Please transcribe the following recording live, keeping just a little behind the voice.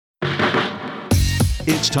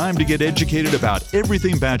It's time to get educated about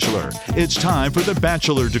everything Bachelor. It's time for the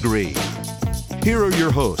Bachelor Degree. Here are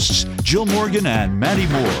your hosts, Jill Morgan and Maddie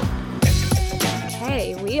Moore.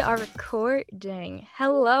 Okay, we are recording.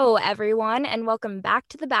 Hello, everyone, and welcome back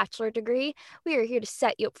to the Bachelor Degree. We are here to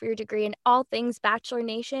set you up for your degree in all things Bachelor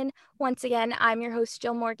Nation. Once again, I'm your host,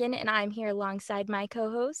 Jill Morgan, and I'm here alongside my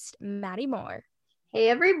co-host, Maddie Moore. Hey,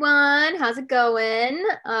 everyone. How's it going?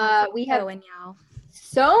 We have y'all?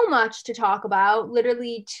 So much to talk about,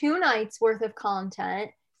 literally 2 nights worth of content.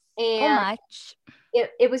 And so much.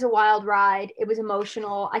 It was a wild ride. It was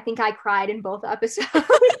emotional. I think I cried in both episodes.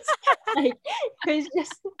 Like, it was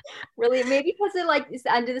just really, maybe because it's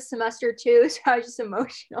the end of the semester too, so I was just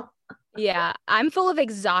emotional. Yeah, I'm full of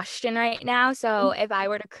exhaustion right now, so if I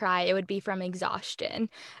were to cry, it would be from exhaustion.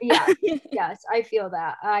 Yeah, yes, I feel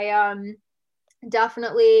that. I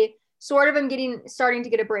definitely sort of am starting to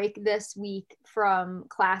get a break this week from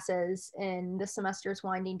classes, and the semester's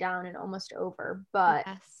winding down and almost over, but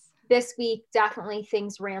yes. This week, definitely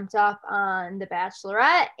things ramped up on The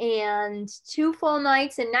Bachelorette and 2 full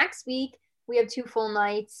nights. And next week, we have 2 full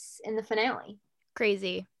nights in the finale.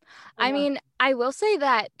 Crazy. I mean, I will say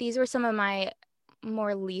that these were some of my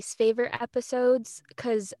more least favorite episodes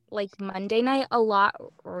because, like, Monday night, a lot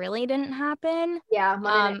really didn't happen. Yeah,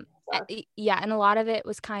 Monday night. Yeah, and a lot of it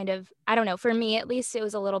was kind of, I don't know, for me at least, it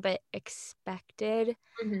was a little bit expected.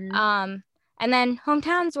 Mm-hmm. And then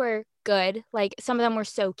hometowns were good. Like, some of them were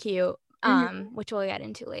so cute, which we'll get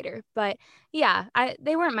into later. But yeah,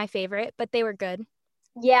 they weren't my favorite, but they were good.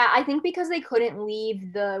 Yeah, I think because they couldn't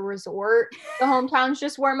leave the resort, the hometowns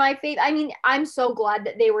just were my favorite. I mean, I'm so glad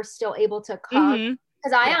that they were still able to come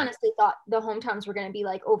because I honestly thought the hometowns were going to be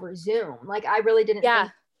like over Zoom. Like, I really didn't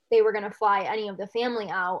think they were going to fly any of the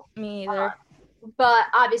family out. Me either. But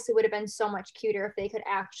obviously, it would have been so much cuter if they could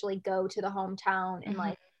actually go to the hometown and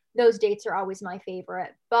like. Those dates are always my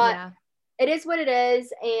favorite, but it is what it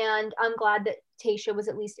is. And I'm glad that Tayshia was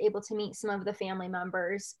at least able to meet some of the family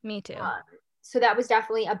members. Me too. So that was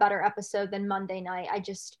definitely a better episode than Monday night.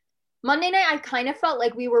 Monday night, I kind of felt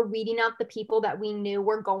like we were weeding out the people that we knew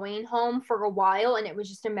were going home for a while, and it was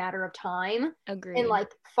just a matter of time. Agreed. And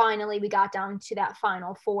like, finally, we got down to that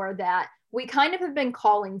final 4 that we kind of have been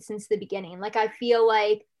calling since the beginning. Like, I feel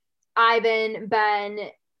like Ivan, Ben,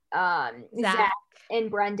 Zach and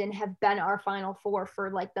Brendan have been our final 4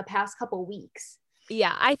 for like the past couple weeks.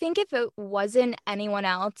 Yeah, I think if it wasn't anyone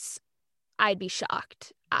else, I'd be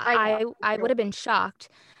shocked. I would have been shocked.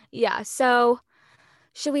 Yeah, so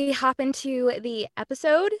should we hop into the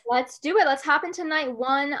episode? Let's do it. Let's hop into night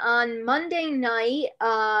 1 on Monday night.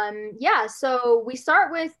 So we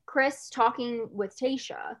start with Chris talking with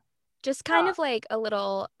Tayshia. Just kind of like a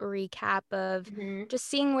little recap of just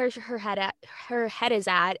seeing where her head is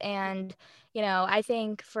at. And, you know, I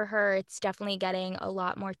think for her, it's definitely getting a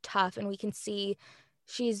lot more tough. And we can see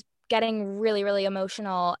she's getting really, really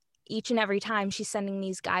emotional each and every time she's sending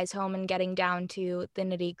these guys home and getting down to the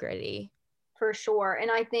nitty gritty. For sure. And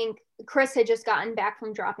I think Chris had just gotten back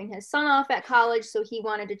from dropping his son off at college. So he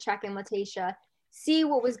wanted to check in with Tayshia, see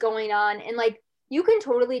what was going on. And like, you can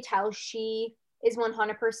totally tell she is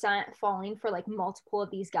 100% falling for like multiple of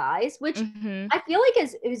these guys, which I feel like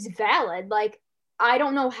is valid. Like, I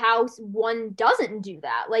don't know how one doesn't do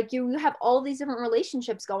that. Like, you have all these different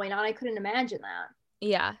relationships going on. I couldn't imagine that.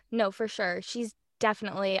 Yeah, no, for sure. She's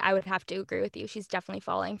definitely, I would have to agree with you. She's definitely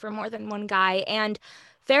falling for more than one guy. And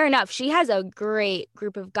fair enough, she has a great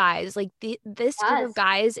group of guys. Like, this group of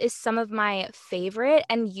guys is some of my favorite.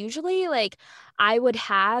 And usually, like, I would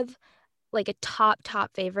have like a top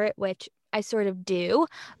favorite, which I sort of do,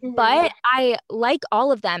 but I like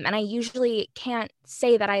all of them, and I usually can't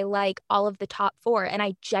say that I like all of the top 4, and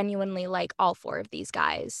I genuinely like all 4 of these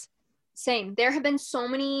guys. Same. There have been so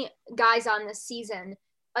many guys on this season,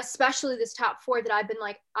 especially this top 4, that I've been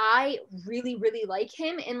like, I really, really like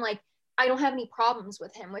him, and like, I don't have any problems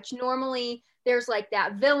with him, which normally there's like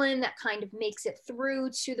that villain that kind of makes it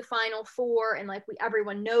through to the final 4, and like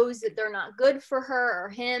everyone knows that they're not good for her or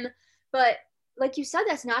him, but like you said,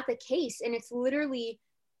 that's not the case. And it's literally,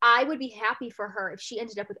 I would be happy for her if she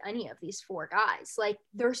ended up with any of these 4 guys. Like,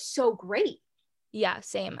 they're so great. Yeah,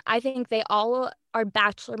 same. I think they all are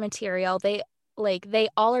Bachelor material. They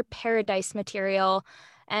all are Paradise material.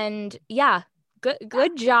 And yeah,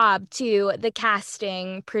 good job to the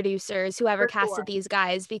casting producers, whoever casted these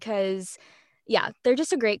guys, because yeah, they're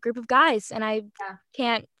just a great group of guys. And I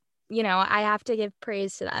can't, you know, I have to give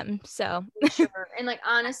praise to them. So sure. And like,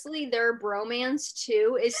 honestly, their bromance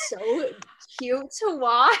too is so cute to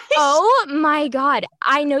watch. Oh my God.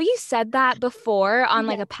 I know you said that before on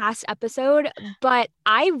like a past episode, but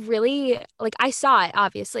I really, like, I saw it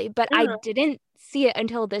obviously, but I didn't see it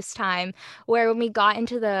until this time, where when we got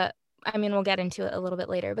into we'll get into it a little bit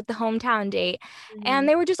later, but the hometown date, and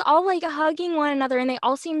they were just all like hugging one another, and they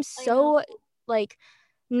all seemed so like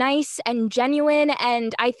nice and genuine.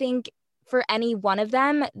 And I think for any one of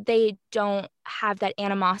them, they don't have that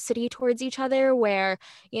animosity towards each other where,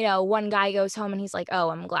 one guy goes home and he's like, oh,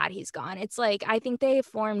 I'm glad he's gone. It's like, I think they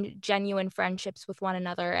formed genuine friendships with one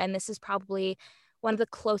another. And this is probably one of the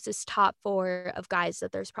closest top 4 of guys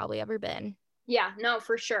that there's probably ever been. Yeah, no,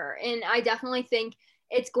 for sure. And I definitely think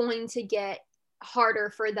it's going to get harder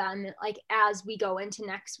for them, like, as we go into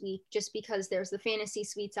next week, just because there's the fantasy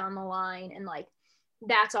suites on the line, and like,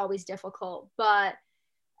 that's always difficult. But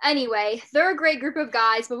anyway, they're a great group of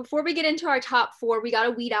guys. But before we get into our top 4, we got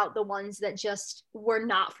to weed out the ones that just were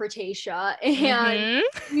not for Tayshia. And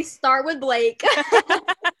we start with Blake.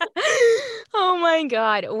 Oh my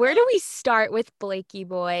God. Where do we start with Blakey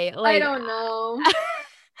boy? Like, I don't know.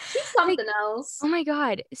 He's something else. Oh my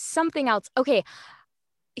God. Something else. Okay.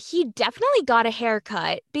 He definitely got a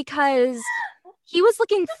haircut because he was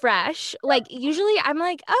looking fresh. Like, usually I'm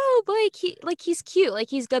like, oh, Blake, he's cute. Like,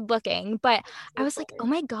 he's good looking. But I was like, oh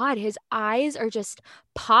my God, his eyes are just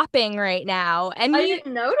popping right now. And I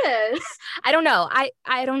didn't notice. I don't know.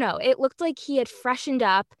 I don't know. It looked like he had freshened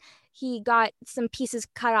up. He got some pieces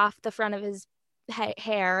cut off the front of his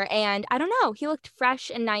hair. And I don't know. He looked fresh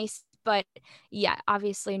and nice. But yeah,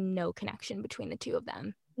 obviously no connection between the two of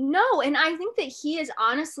them. No, and I think that he is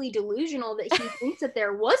honestly delusional that he thinks that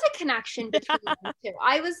there was a connection between the two.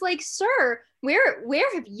 I was like, sir, where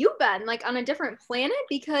have you been? Like, on a different planet?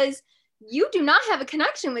 Because you do not have a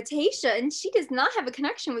connection with Tayshia, and she does not have a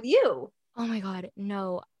connection with you. Oh my God,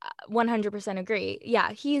 no, 100% agree.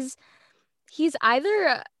 Yeah, he's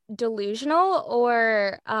either delusional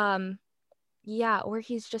or or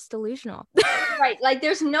he's just delusional. Right, like,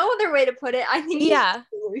 there's no other way to put it. I think he's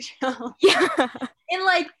delusional. Yeah. And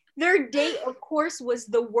like, their date, of course, was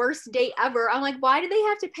the worst date ever. I'm like, why do they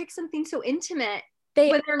have to pick something so intimate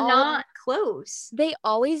when they're not close? They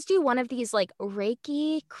always do one of these like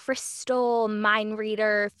Reiki, crystal, mind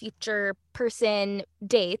reader, future person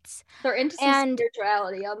dates. They're into some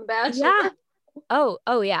spirituality on The Bachelor. Yeah.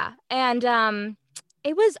 Oh yeah. And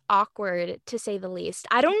it was awkward, to say the least.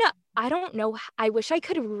 I don't know. I wish I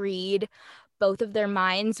could read both of their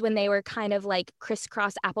minds when they were kind of like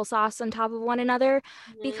crisscross applesauce on top of one another,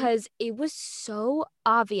 because it was so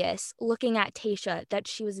obvious looking at Tayshia that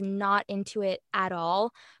she was not into it at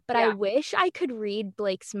all. But I wish I could read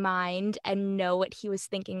Blake's mind and know what he was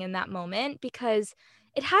thinking in that moment, because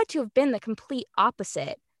it had to have been the complete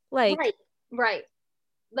opposite. Like, right.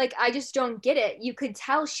 Like, I just don't get it. You could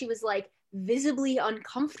tell she was like visibly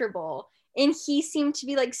uncomfortable, and he seemed to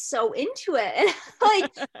be like so into it, and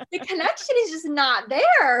like the connection is just not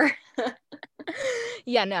there.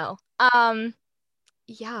 Yeah, no.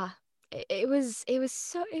 Yeah, it was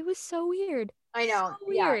so weird. I know. So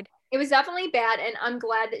weird. It was definitely bad, and I'm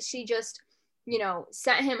glad that she just,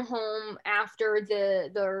 sent him home after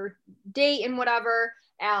their date and whatever.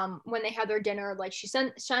 When they had their dinner, like, she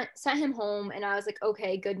sent him home, and I was like,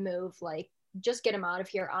 okay, good move. Like, just get him out of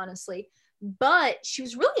here, honestly. But she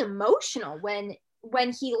was really emotional when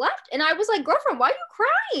he left, and I was like, girlfriend, why are you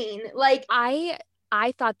crying? Like, I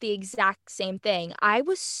thought the exact same thing. I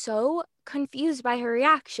was so confused by her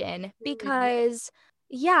reaction because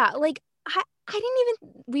like, I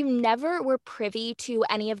didn't even, were privy to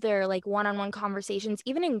any of their like one-on-one conversations,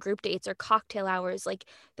 even in group dates or cocktail hours. Like,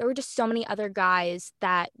 there were just so many other guys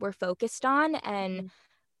that were focused on, and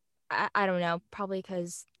I don't know, probably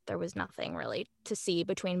because there was nothing really to see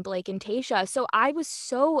between Blake and Tayshia. So I was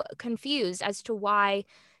so confused as to why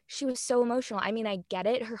she was so emotional. I mean, I get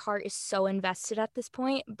it. Her heart is so invested at this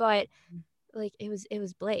point, but like, it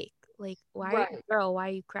was Blake. Like, why are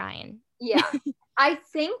you crying? Yeah. I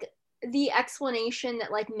think the explanation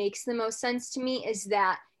that like makes the most sense to me is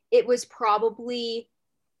that it was probably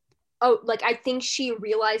I think she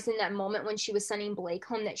realized in that moment when she was sending Blake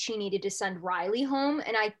home that she needed to send Riley home.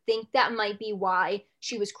 And I think that might be why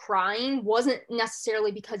she was crying. Wasn't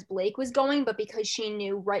necessarily because Blake was going, but because she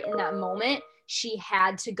knew right in that moment she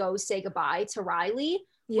had to go say goodbye to Riley,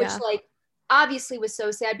 which like obviously was so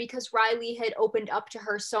sad because Riley had opened up to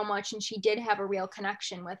her so much and she did have a real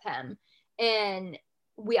connection with him. And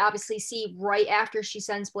we obviously see right after she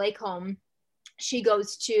sends Blake home, she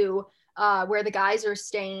goes to where the guys are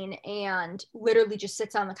staying and literally just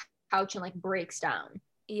sits on the couch and like breaks down.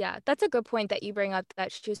 Yeah, that's a good point that you bring up,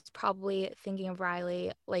 that she was probably thinking of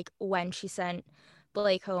Riley like when she sent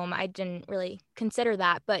Blake home. I didn't really consider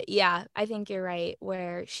that, but yeah, I think you're right,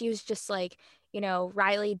 where she was just like,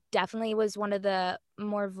 Riley definitely was one of the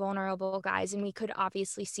more vulnerable guys, and we could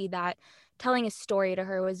obviously see that telling a story to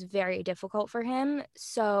her was very difficult for him.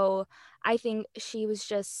 So I think she was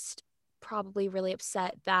just probably really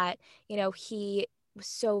upset that, you know, he was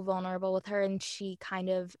so vulnerable with her and she kind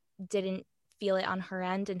of didn't feel it on her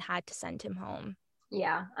end and had to send him home.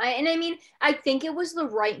 Yeah. I mean, I think it was the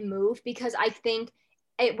right move because I think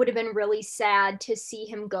it would have been really sad to see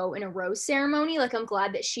him go in a rose ceremony. Like, I'm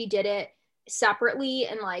glad that she did it separately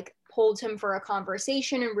and like pulled him for a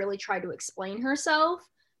conversation and really tried to explain herself.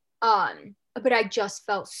 But I just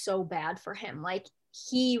felt so bad for him. Like,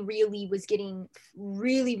 he really was getting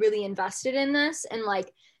really, really invested in this, and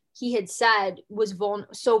like he had said, was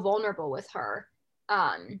so vulnerable with her.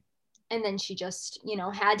 And then she just, you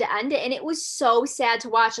know, had to end it. And it was so sad to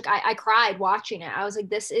watch. Like, I cried watching it. I was like,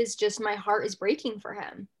 this is just, my heart is breaking for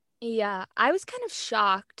him. Yeah, I was kind of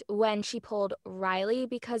shocked when she pulled Riley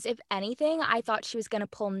because if anything, I thought she was going to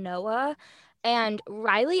pull Noah. And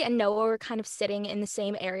Riley and Noah were kind of sitting in the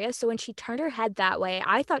same area. So when she turned her head that way,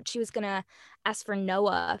 I thought she was going to ask for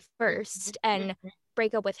Noah first and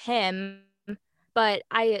break up with him. But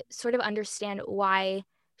I sort of understand why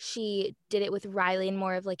she did it with Riley in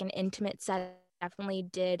more of like an intimate set. Definitely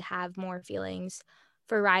did have more feelings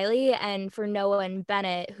for Riley, and for Noah and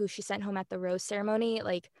Bennett, who she sent home at the rose ceremony.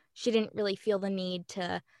 Like, she didn't really feel the need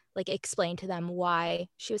to like explain to them why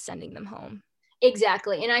she was sending them home.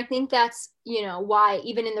 Exactly. And I think that's, you know, why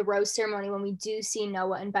even in the rose ceremony, when we do see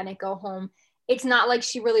Noah and Bennett go home, it's not like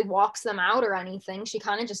she really walks them out or anything. She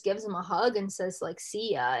kind of just gives them a hug and says like,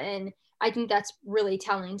 see ya. And I think that's really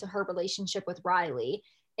telling to her relationship with Riley.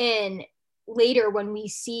 And later when we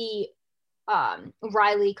see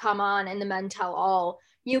Riley come on and the men tell all,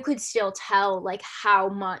 you could still tell like how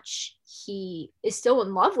much he is still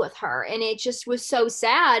in love with her. And it just was so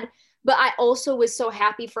sad. But I also was so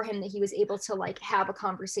happy for him that he was able to like have a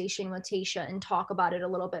conversation with Tayshia and talk about it a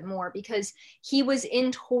little bit more, because he was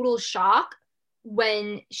in total shock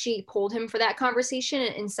when she pulled him for that conversation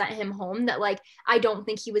and sent him home, that like I don't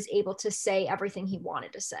think he was able to say everything he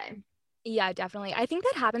wanted to say. Yeah, definitely. I think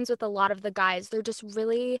that happens with a lot of the guys. They're just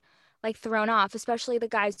really like thrown off, especially the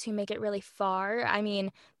guys who make it really far. I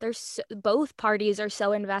mean, both parties are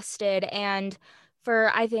so invested, and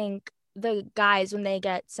for I think the guys, when they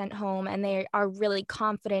get sent home and they are really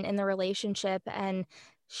confident in the relationship and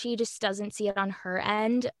she just doesn't see it on her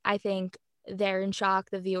end, I think they're in shock,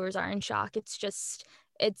 the viewers are in shock.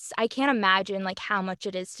 It's I can't imagine like how much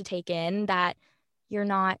it is to take in that you're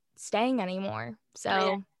not staying anymore.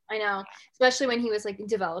 So I know, especially when he was like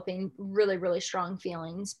developing really, really strong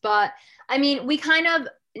feelings. But I mean, we kind of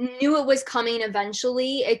knew it was coming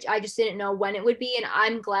eventually. I just didn't know when it would be. And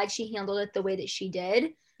I'm glad she handled it the way that she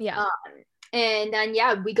did. yeah. And then,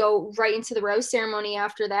 yeah, we go right into the rose ceremony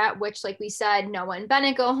after that, which, like we said, Noah and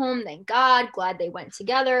Bennett go home. Thank God. Glad they went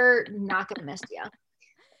together. Not going to miss you.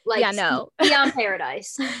 Like, yeah, no. Be on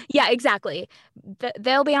Paradise. Yeah, exactly.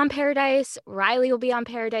 They'll be on Paradise. Riley will be on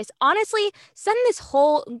Paradise. Honestly, send this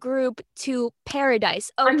whole group to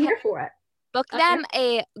Paradise. Okay. I'm here for it. Book them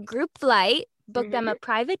a group flight. Book them a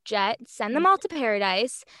private jet. Send them all to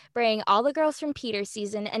Paradise. Bring all the girls from Peter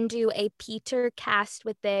season and do a Peter cast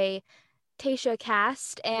with a Tayshia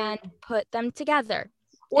cast and put them together.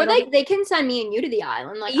 Or they can send me and you to the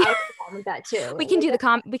island. Like, I would want that too. We can do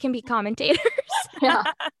we can be commentators. Yeah.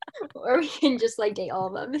 Or we can just like date all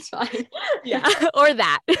of them. It's fine. Yeah. Or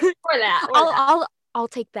that. Or that. I'll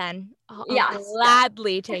take Ben. I'll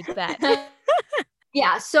gladly take Ben.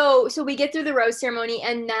 Yeah. So we get through the rose ceremony,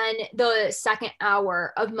 and then the second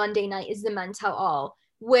hour of Monday night is the men tell all,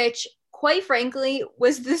 which quite frankly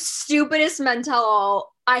was the stupidest men tell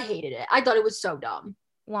all. I hated it. I thought it was so dumb.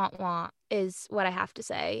 Want is what I have to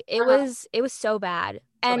say. It was so bad.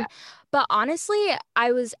 But honestly,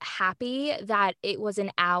 I was happy that it was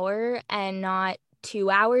an hour and not 2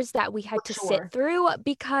 hours that we had to sit through,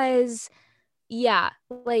 because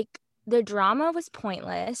like the drama was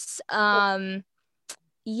pointless. Half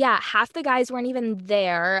the guys weren't even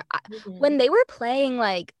there. When they were playing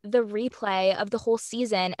like the replay of the whole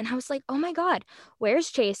season, and I was like, oh my God, where's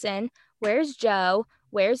Jason? Where's Joe?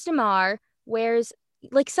 Where's Damar? Where's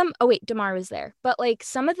like Damar was there, but like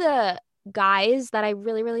some of the guys that I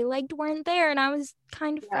really, really liked weren't there, and I was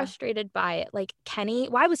kind of frustrated by it. Like Kenny,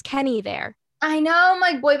 why was Kenny there? I know,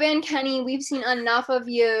 my boy band Kenny, we've seen enough of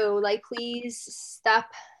you. Like, please step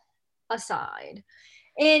aside.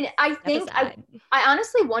 And I think I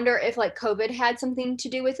honestly wonder if like COVID had something to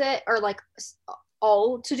do with it, or like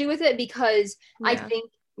all to do with it, because I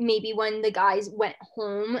think maybe when the guys went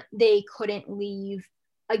home, they couldn't leave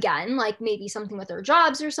again, like maybe something with their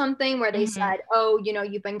jobs or something where they said, oh, you know,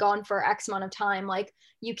 you've been gone for X amount of time, like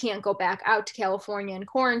you can't go back out to California and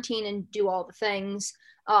quarantine and do all the things.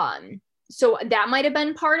 So that might have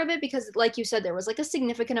been part of it, because like you said, there was like a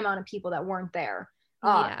significant amount of people that weren't there.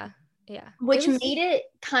 Which made it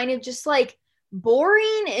kind of just like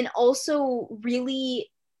boring and also really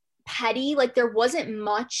petty. Like there wasn't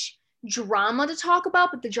much drama to talk about,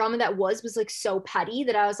 but the drama that was like so petty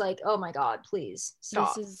that I was like, oh my God, please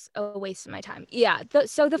stop. This is a waste of my time. Yeah.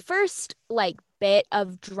 So the first like bit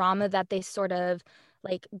of drama that they sort of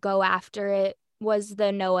like go after it was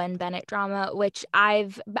the Noah and Bennett drama, which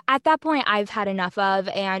at that point I've had enough of,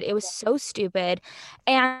 and it was so stupid.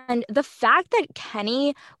 And the fact that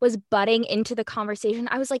Kenny was butting into the conversation,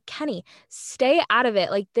 I was like, Kenny, stay out of it.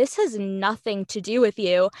 Like, this has nothing to do with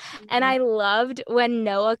you. And I loved when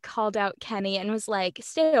Noah called out Kenny and was like,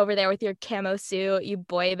 stay over there with your camo suit, you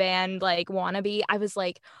boy band like wannabe. I was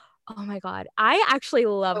like, oh my God, I actually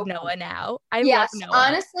love Noah now. I love Noah.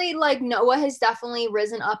 Honestly, like Noah has definitely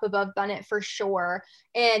risen up above Bennett for sure.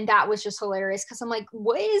 And that was just hilarious because I'm like,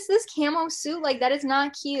 what is this camo suit? Like, that is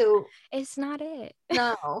not cute. It's not it.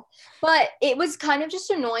 No. But it was kind of just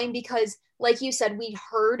annoying because, like you said, we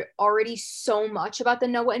heard already so much about the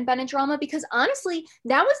Noah and Bennett drama, because honestly,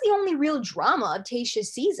 that was the only real drama of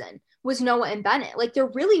Tayshia's season was Noah and Bennett. Like, there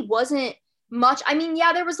really wasn't much. I mean,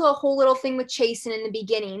 yeah, there was a whole little thing with Chasen in the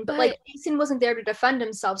beginning, but like Chasen wasn't there to defend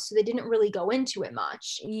himself, so they didn't really go into it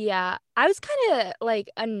much. Yeah, I was kind of like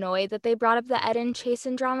annoyed that they brought up the Ed and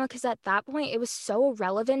Chasen drama, because at that point it was so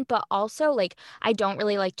irrelevant, but also like I don't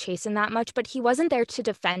really like Chasen that much, but he wasn't there to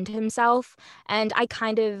defend himself, and I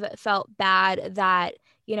kind of felt bad that,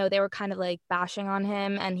 you know, they were kind of like bashing on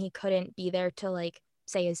him and he couldn't be there to like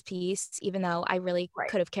say his piece, even though I really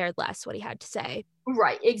could have cared less what he had to say.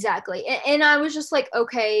 Right, exactly. And I was just like,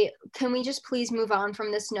 okay, can we just please move on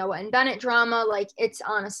from this Noah and Bennett drama? Like, it's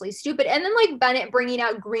honestly stupid. And then like Bennett bringing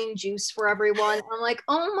out green juice for everyone. I'm like,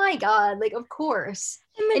 oh my God, like, of course.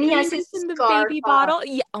 And he has his baby bottle.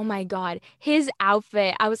 Yeah. Oh my God. His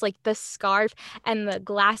outfit. I was like, the scarf and the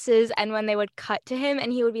glasses. And when they would cut to him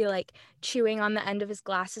and he would be like chewing on the end of his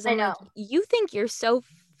glasses. I'm like, you think you're so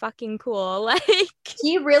fucking cool. Like,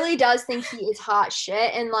 he really does think he is hot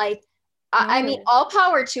shit. And like, I mean, all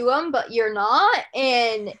power to him, but you're not.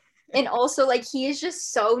 And also like, he is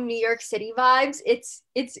just so New York City vibes.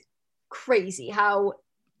 It's crazy how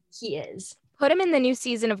he is. Put him in the new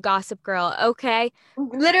season of Gossip Girl, okay?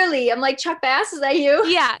 Literally, I'm like, Chuck Bass, is that you?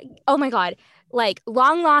 Yeah. Oh my God. Like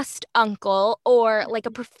long lost uncle, or like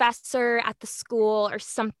a professor at the school or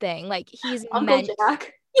something. Like, he's Uncle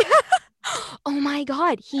Jack. Yeah. Oh my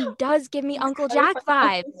God. He does give me Uncle Jack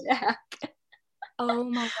vibes. Oh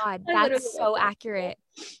my God, that's so accurate.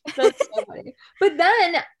 That's so funny. But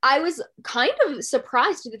then I was kind of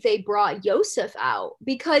surprised that they brought Yosef out,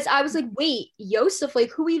 because I was like, wait, Yosef,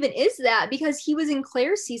 like, who even is that? Because he was in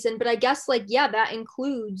Claire's season, but I guess like, yeah, that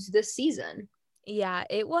includes this season. Yeah,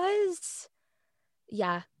 it was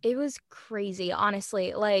crazy,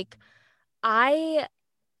 honestly. Like, I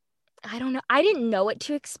don't know. I didn't know what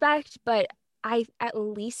to expect, but I at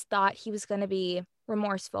least thought he was going to be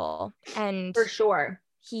remorseful, and for sure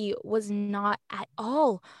he was not at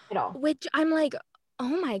all, which I'm like,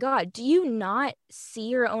 oh my God, do you not see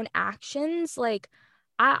your own actions? Like,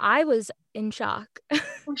 I was in shock.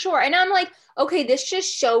 For sure. And I'm like, okay, this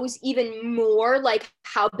just shows even more like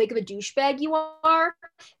how big of a douchebag you are,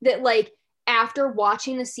 that like after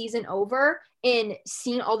watching the season over and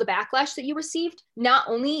seeing all the backlash that you received, not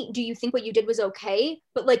only do you think what you did was okay,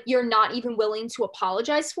 but like you're not even willing to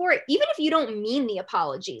apologize for it, even if you don't mean the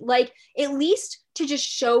apology. Like, at least to just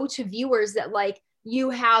show to viewers that like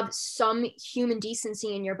you have some human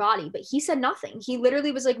decency in your body. But he said nothing. He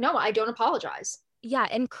literally was like, no, I don't apologize. Yeah,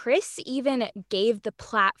 and Chris even gave the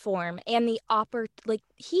platform and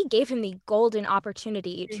he gave him the golden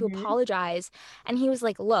opportunity to apologize. And he was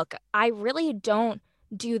like, look, I really don't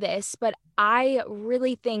do this, but I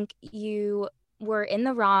really think you were in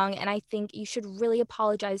the wrong, and I think you should really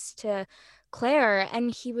apologize to Claire.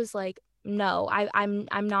 And he was like, no, I'm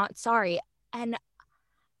not sorry. And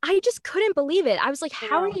I just couldn't believe it. I was like,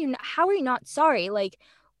 how are you not sorry? Like,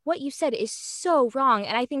 what you said is so wrong.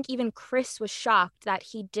 And I think even Chris was shocked that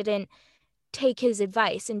he didn't take his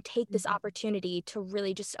advice and take this opportunity to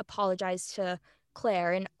really just apologize to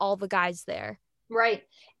Claire and all the guys there. Right.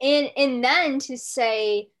 And then to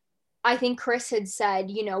say, I think Chris had said,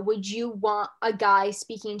 you know, would you want a guy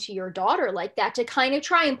speaking to your daughter like that, to kind of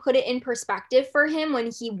try and put it in perspective for him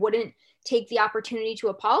when he wouldn't take the opportunity to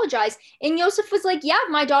apologize. And Yosef was like, yeah,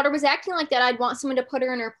 if my daughter was acting like that, I'd want someone to put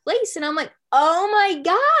her in her place. And I'm like, oh my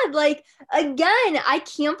God, like, again, I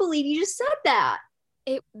can't believe you just said that.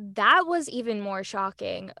 That was even more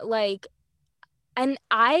shocking. Like, and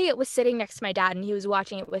I was sitting next to my dad and he was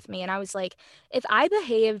watching it with me. And I was like, if I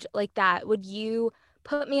behaved like that, would you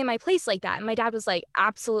put me in my place like that? And my dad was like,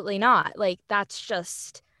 absolutely not. Like, that's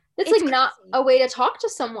like crazy. Not a way to talk to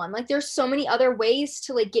someone. Like, there's so many other ways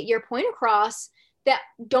to like get your point across that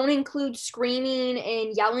don't include screaming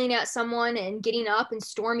and yelling at someone and getting up and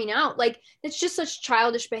storming out. Like, it's just such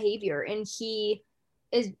childish behavior. And he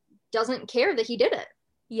doesn't care that he did it.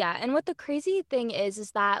 Yeah. And what the crazy thing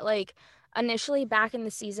is that like, initially back in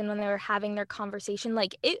the season when they were having their conversation,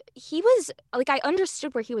 like he was like, I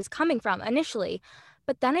understood where he was coming from initially,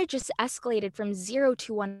 but then it just escalated from 0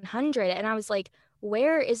 to 100. And I was like,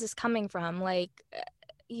 where is this coming from? Like,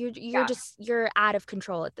 you're out of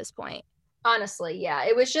control at this point. Honestly, yeah,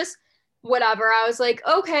 it was just whatever. I was like,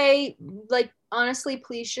 okay, like, honestly,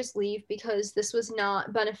 please just leave because this was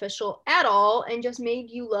not beneficial at all and just made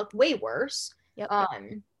you look way worse. Yep.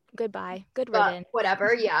 Goodbye. Good riddance.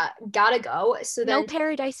 Whatever. Yeah. Gotta go. So then no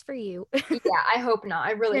paradise for you. Yeah, I hope not.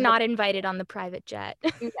 I really You're not invited on the private jet.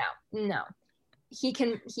 No. He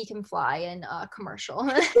can fly in a commercial.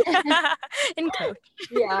 In coach.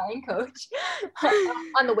 Yeah, in coach.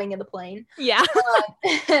 On the wing of the plane. Yeah.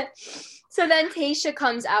 So then Tayshia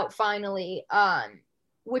comes out finally,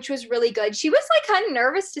 which was really good. She was like kind of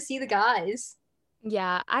nervous to see the guys.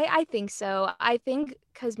 Yeah, I think so. I think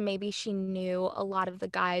because maybe she knew a lot of the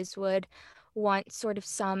guys would want sort of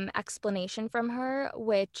some explanation from her,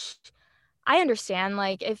 which I understand.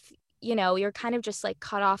 Like, if, you're kind of just like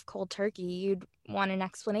cut off cold turkey, you'd want an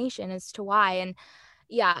explanation as to why. And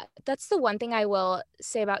yeah, that's the one thing I will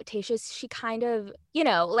say about Tayshia. She kind of,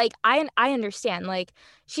 like, I understand, like,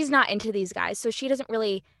 she's not into these guys, so she doesn't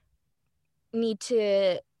really need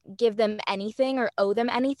to give them anything or owe them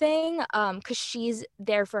anything, because she's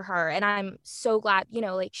there for her. And I'm so glad,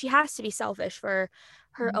 like, she has to be selfish for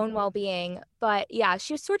her own well-being. But yeah,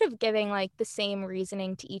 she was sort of giving like the same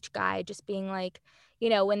reasoning to each guy, just being like,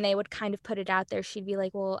 when they would kind of put it out there, she'd be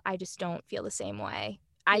like, well, I just don't feel the same way.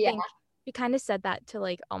 I think she kind of said that to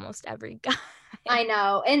like almost every guy. I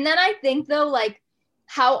know. And then I think though, like,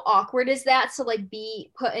 how awkward is that to like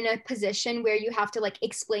be put in a position where you have to like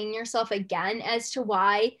explain yourself again as to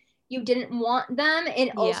why you didn't want them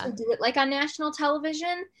and also do it like on national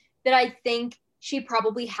television? That I think she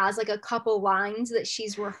probably has like a couple lines that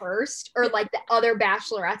she's rehearsed, or like the other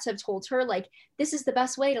bachelorettes have told her, like, this is the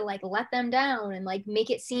best way to like let them down and like make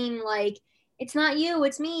it seem like it's not you,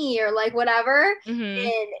 it's me, or like whatever.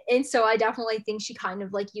 And so I definitely think she kind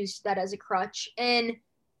of like used that as a crutch. And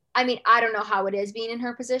I mean, I don't know how it is being in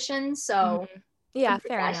her position. So yeah,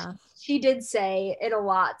 fair enough. She did say it a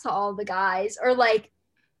lot to all the guys, or like,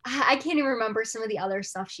 I can't even remember some of the other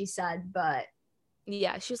stuff she said, but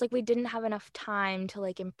yeah, she was like, we didn't have enough time to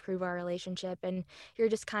like improve our relationship, and you're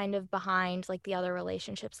just kind of behind like the other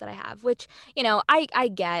relationships that I have, which, I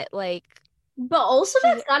get, like, but also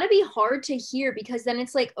that's gotta be hard to hear, because then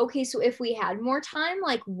it's like, okay, so if we had more time,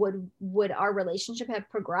 like, would our relationship have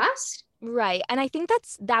progressed? Right. And I think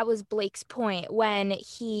that was Blake's point when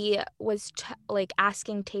he was like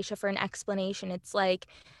asking Tayshia for an explanation. It's like,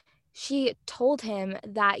 she told him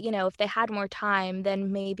that, if they had more time,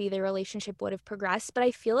 then maybe their relationship would have progressed. But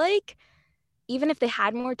I feel like even if they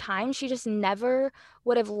had more time, she just never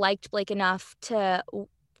would have liked Blake enough to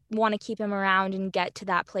want to keep him around and get to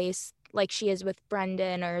that place like she is with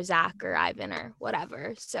Brendan or Zach or Ivan or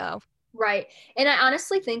whatever. So. Right. And I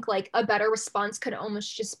honestly think like a better response could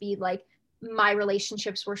almost just be like, my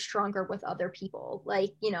relationships were stronger with other people,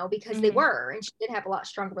 like, because they were, and she did have a lot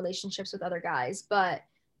stronger relationships with other guys. But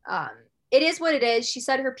it is what it is. She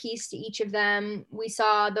said her piece to each of them. We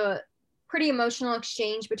saw the pretty emotional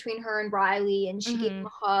exchange between her and Riley, and she gave him a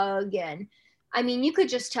hug. And I mean, you could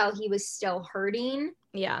just tell he was still hurting.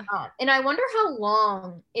 Yeah. And I wonder how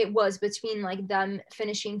long it was between like them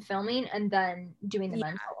finishing filming and then doing the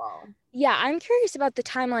mental wall. Yeah, I'm curious about the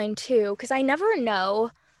timeline too, because I never know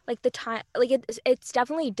like the time, like it's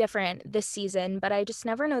definitely different this season, but I just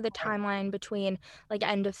never know the timeline between like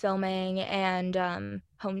end of filming and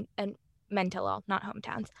home and Mental, not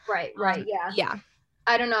hometowns. Right. Yeah.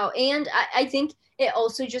 I don't know. And I think it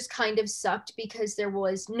also just kind of sucked because there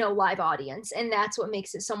was no live audience. And that's what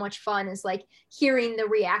makes it so much fun, is like hearing the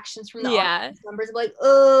reactions from the audience members, like,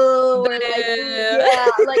 oh, or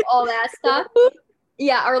like, like all that stuff.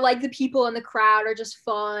 Yeah, or like the people in the crowd are just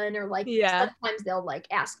fun, or like sometimes they'll like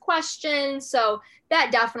ask questions. So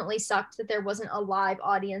that definitely sucked that there wasn't a live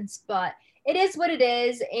audience, but it is what it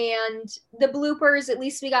is. And the bloopers, at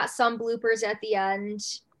least we got some bloopers at the end.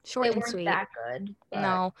 Short and sweet. That good.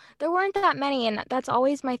 No, there weren't that many, and that's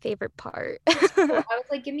always my favorite part. I was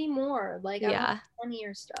like, give me more. Like, I want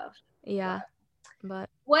funnier stuff. Yeah. But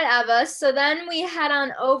whatever. So then we head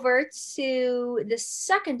on over to the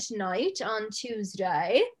second night on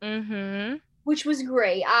Tuesday, which was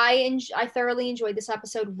great. I thoroughly enjoyed this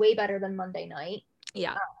episode, way better than Monday night.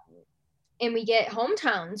 Yeah. And we get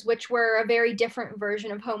hometowns, which were a very different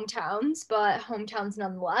version of hometowns, but hometowns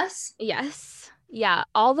nonetheless. Yes. Yeah,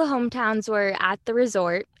 all the hometowns were at the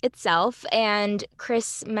resort itself, and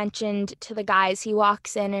Chris mentioned to the guys, he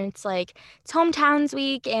walks in and it's like, it's hometowns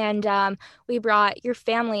week, and we brought your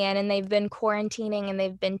family in, and they've been quarantining and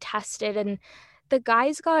they've been tested, and the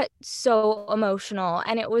guys got so emotional,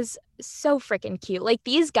 and it was so freaking cute. Like,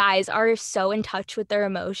 these guys are so in touch with their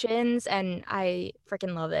emotions, and I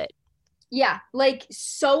freaking love it. Yeah, like,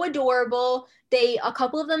 so adorable. A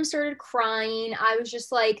couple of them started crying. I was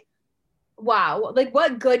just like, wow, like,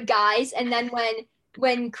 what good guys. And then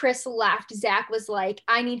when Chris left, Zach was like,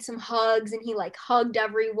 I need some hugs, and he like hugged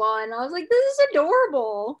everyone. I was like, this is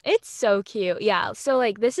adorable. It's so cute. Yeah. So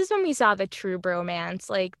like, this is when we saw the true bromance.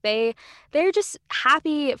 Like, they're just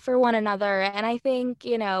happy for one another, and I think,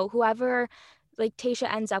 you know, whoever like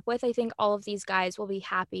Tayshia ends up with, I think all of these guys will be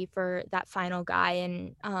happy for that final guy,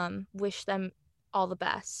 and wish them all the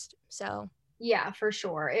best. So yeah, for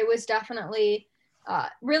sure. It was definitely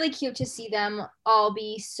really cute to see them all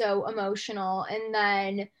be so emotional. And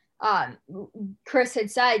then Chris had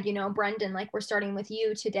said, you know, Brendan, like, we're starting with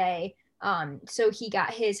you today. So he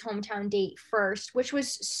got his hometown date first, which was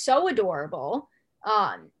so adorable.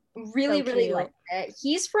 Really, so really liked it.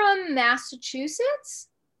 He's from Massachusetts.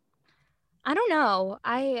 I don't know.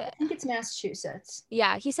 I think it's Massachusetts.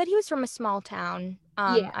 Yeah, he said he was from a small town.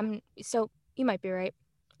 So you might be right.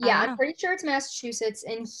 Yeah, I'm pretty sure it's Massachusetts,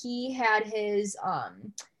 and he had his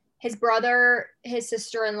brother, his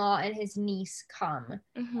sister-in-law, and his niece come,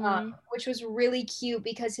 which was really cute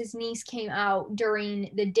because his niece came out during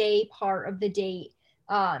the day part of the date,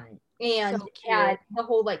 and so had the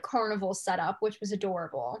whole like carnival setup, which was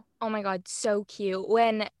adorable. Oh my God, so cute.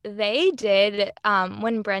 When they did,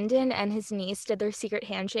 when Brendan and his niece did their secret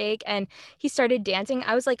handshake and he started dancing,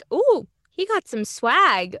 I was like, ooh, he got some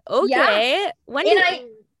swag. Okay. Yeah.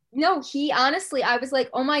 No, he honestly, I was like,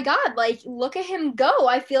 oh my God, like, look at him go.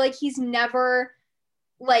 I feel like he's never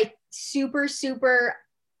like super, super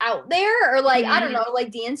out there, or like, I don't know,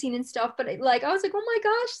 like dancing and stuff. But like, I was like, oh my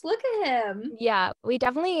gosh, look at him. Yeah, we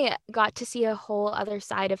definitely got to see a whole other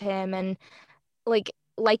side of him. And like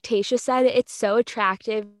Tayshia said, it's so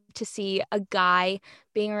attractive to see a guy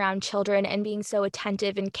being around children and being so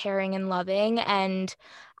attentive and caring and loving. And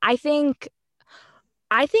I think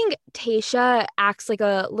Tayshia acts like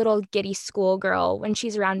a little giddy schoolgirl when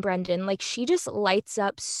she's around Brendan. Like, she just lights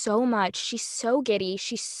up so much. She's so giddy.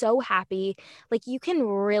 She's so happy. Like, you can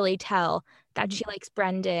really tell that she likes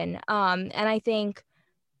Brendan. And I think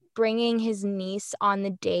bringing his niece on the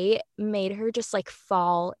date made her just like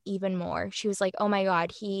fall even more. She was like, oh my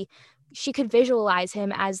God, she could visualize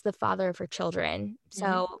him as the father of her children.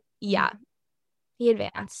 So yeah, he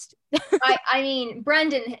advanced. I mean,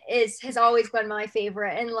 Brendan has always been my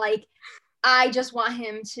favorite, and like, I just want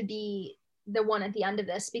him to be the one at the end of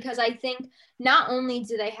this, because I think not only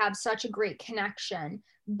do they have such a great connection,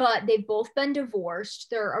 but they've both been divorced.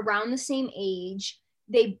 They're around the same age.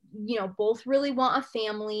 They, you know, both really want a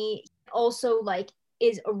family. Also, like,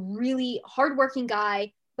 is a really hardworking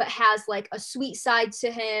guy, but has like a sweet side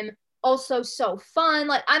to him. Also so fun.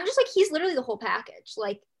 Like, I'm just like, he's literally the whole package.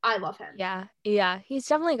 Like, I love him. Yeah, he's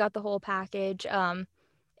definitely got the whole package.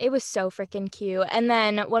 It was so freaking cute. And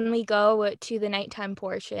then when we go to the nighttime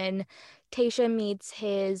portion, Tayshia meets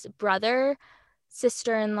his brother,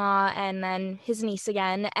 sister-in-law, and then his niece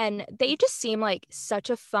again, and they just seem like such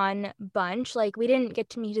a fun bunch. Like, we didn't get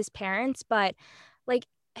to meet his parents, but like,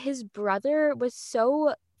 his brother was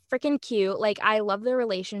so freaking cute. Like, I love their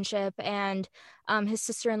relationship, and his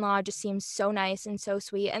sister-in-law just seems so nice and so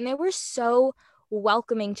sweet, and they were so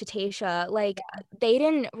welcoming to Tayshia. Like, they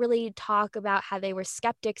didn't really talk about how they were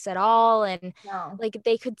skeptics at all, and like,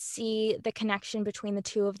 they could see the connection between the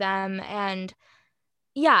two of them. And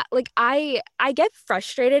yeah, like, I get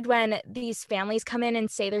frustrated when these families come in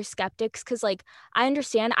and say they're skeptics, because like, I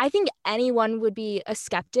understand, I think anyone would be a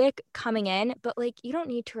skeptic coming in, but like, you don't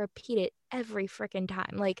need to repeat it every freaking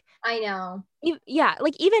time. Like, I know. Yeah,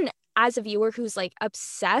 like, even as a viewer who's like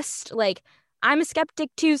obsessed, like, I'm a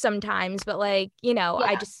skeptic too sometimes, but like, you know,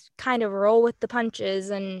 I just kind of roll with the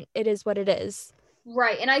punches, and it is what it is.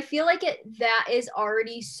 Right. And I feel like that is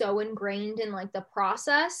already so ingrained in like the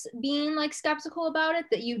process being like skeptical about it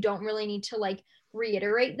that you don't really need to like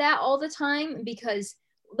reiterate that all the time, because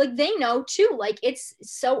like they know too, like it's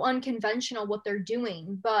so unconventional what they're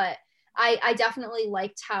doing. But I definitely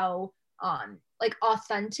liked how like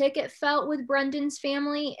authentic it felt with Brendan's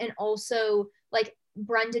family, and also like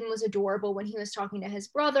Brendan was adorable when he was talking to his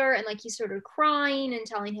brother, and like he started crying and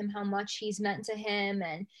telling him how much he's meant to him,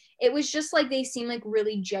 and it was just like they seem like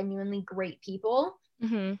really genuinely great people.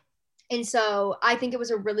 Mm-hmm. And so I think it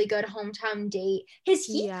was a really good hometown date. Has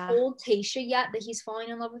he told Tayshia yet that he's falling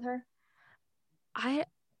in love with her? I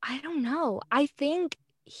don't know. I think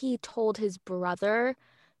he told his brother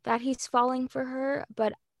that he's falling for her,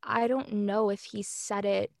 but I don't know if he said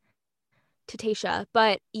it to Tayshia.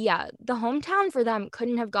 But yeah, the hometown for them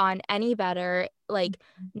couldn't have gone any better. Like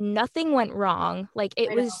nothing went wrong. Like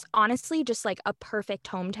it was honestly just like a perfect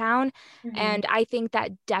hometown. Mm-hmm. And I think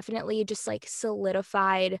that definitely just like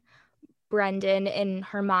solidified Brendan in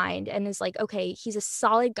her mind and is like, okay, he's a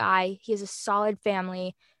solid guy. He has a solid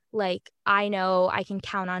family. Like, I know I can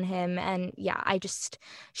count on him. And yeah,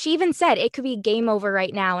 she even said it could be game over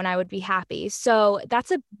right now and I would be happy. So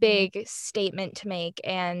that's a big statement to make.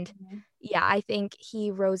 And yeah, I think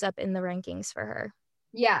he rose up in the rankings for her.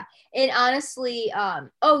 Yeah. And honestly,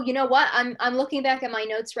 oh, you know what? I'm looking back at my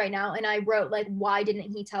notes right now, and I wrote like, why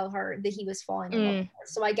didn't he tell her that he was falling in love with her?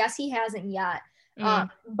 So I guess he hasn't yet.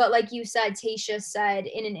 But like you said, Tayshia said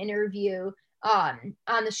in an interview on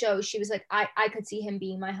the show, she was like, I could see him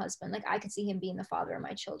being my husband. Like I could see him being the father of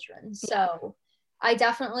my children. So I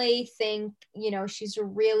definitely think, she's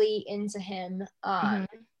really into him.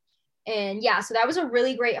 And yeah, so that was a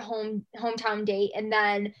really great hometown date. And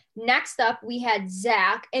then next up we had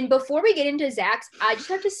Zach. And before we get into Zach's, I just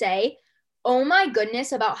have to say, oh my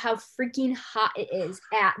goodness, about how freaking hot it is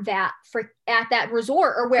at that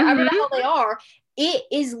resort or wherever the hell they are. It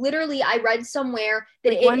is literally, I read somewhere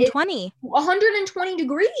that like 120. 120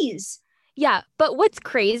 degrees. Yeah, but what's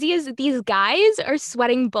crazy is these guys are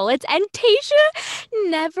sweating bullets, and Tayshia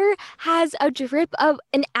never has a drip of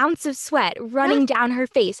an ounce of sweat running down her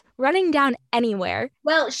face, running down anywhere.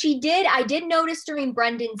 Well, she did. I did notice during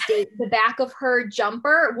Brendan's date, the back of her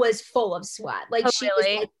jumper was full of sweat. Like she was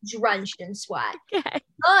like drenched in sweat. Okay.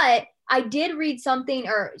 But I did read something,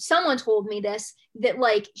 or someone told me this, that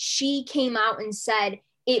like she came out and said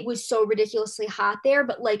it was so ridiculously hot there,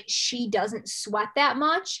 but like she doesn't sweat that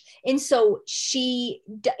much. And so she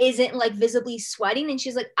isn't like visibly sweating. And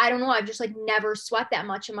she's like, I don't know. I've just like never sweat that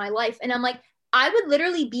much in my life. And I'm like, I would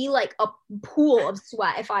literally be like a pool of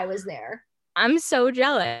sweat if I was there. I'm so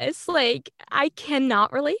jealous. Like, I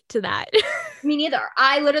cannot relate to that. Me neither.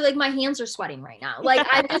 I literally, like, my hands are sweating right now. Like,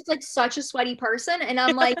 I'm just like such a sweaty person. And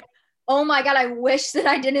I'm like, oh my God, I wish that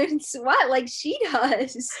I didn't sweat like she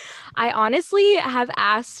does. I honestly have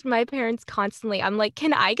asked my parents constantly. I'm like,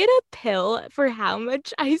 can I get a pill for how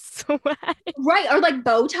much I sweat? Right. Or like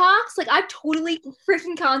Botox. Like I've totally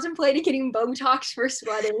freaking contemplated getting Botox for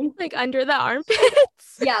sweating. Like under the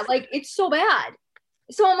armpits. Yeah. Like it's so bad.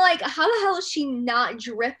 So I'm like, how the hell is she not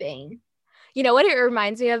dripping? You know what it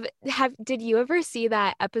reminds me of? Did you ever see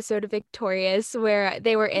that episode of Victorious where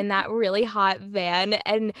they were in that really hot van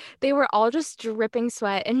and they were all just dripping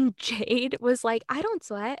sweat and Jade was like, I don't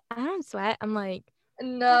sweat. I'm like,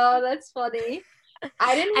 no, that's funny.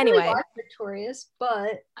 I didn't really watch Victorious,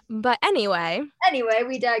 but anyway,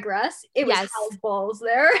 we digress. It was house balls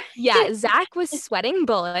there. Yeah, Zach was sweating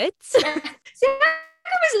bullets.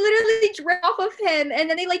 Was literally drip off of him, and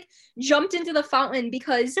then they like jumped into the fountain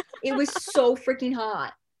because it was so freaking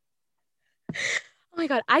hot. Oh my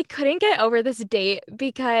God, I couldn't get over this date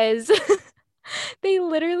because they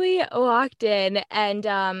literally walked in and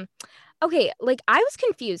okay, like I was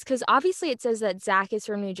confused because obviously it says that Zach is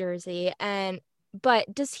from New Jersey,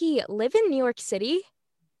 but does he live in New York City?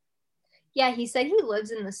 Yeah, he said he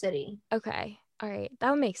lives in the city. Okay, all right,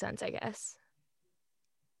 that would make sense, I guess.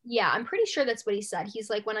 Yeah, I'm pretty sure that's what he said. He's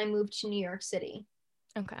like, when I moved to New York City.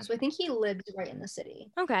 Okay. So I think he lived right in the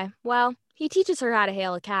city. Okay. Well, he teaches her how to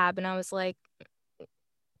hail a cab, and I was like,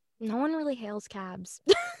 no one really hails cabs.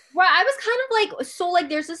 Right. I was kind of like, so like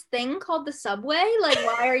there's this thing called the subway. Like,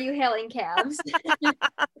 why are you hailing cabs?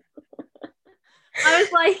 I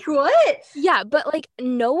was like, what? Yeah, but like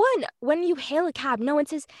no one, when you hail a cab, no one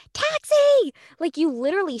says, taxi! Like you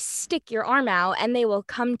literally stick your arm out and they will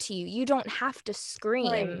come to you. You don't have to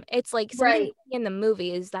scream. Right. It's like something in the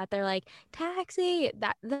movies that they're like, taxi!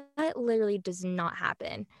 That literally does not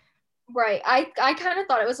happen. Right. I kind of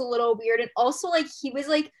thought it was a little weird. And also like he was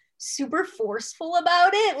like super forceful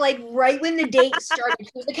about it. Like right when the date started,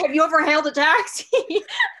 she was like, "Have you ever hailed a taxi?" And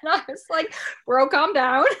I was like, "Bro, calm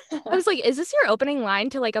down." I was like, is this your opening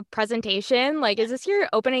line to like a presentation? Like, is this your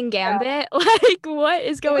opening gambit? Yeah. Like, what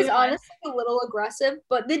is going on? It was honestly a little aggressive,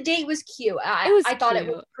 but the date was cute. I thought it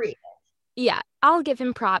was creative. Yeah, I'll give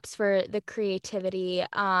him props for the creativity.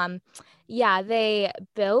 Yeah, they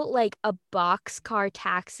built like a boxcar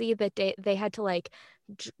taxi that they had to like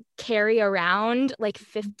carry around like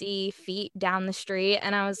 50 feet down the street,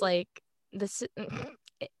 and I was like, this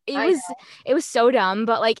it was so dumb,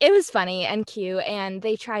 but like it was funny and cute. And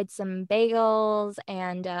they tried some bagels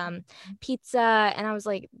and pizza, and I was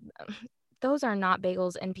like, those are not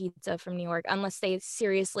bagels and pizza from New York unless they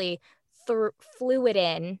seriously flew it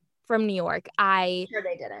in from New York. I sure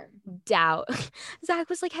they didn't. Doubt. Zach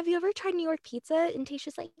was like, "Have you ever tried New York pizza?" And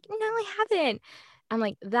Tasha's like, "No, I haven't." I'm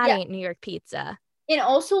like, that ain't New York pizza. And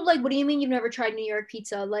also, like, what do you mean you've never tried New York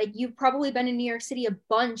pizza? Like, you've probably been in New York City a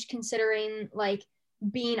bunch, considering like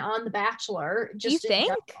being on The Bachelor. Just you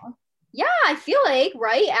think? Yeah, I feel like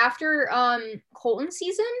right after Colton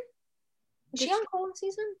season. Was she on Colton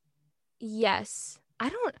season? Yes.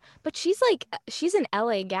 But she's an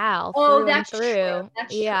LA gal. Oh, that's true.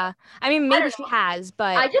 Yeah. I mean, maybe she has,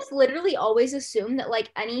 but I just literally always assume that like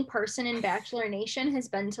any person in Bachelor Nation has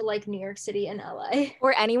been to like New York City and LA.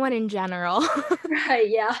 Or anyone in general. Right,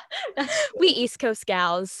 yeah. We East Coast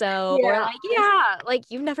gals, so we're like, yeah, like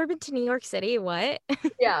you've never been to New York City, what?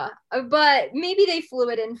 Yeah, but maybe they flew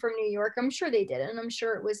it in from New York. I'm sure they didn't. I'm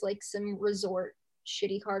sure it was like some resort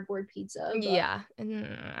shitty cardboard pizza. Yeah.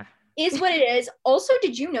 Is what it is. Also,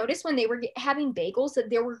 did you notice when they were having bagels that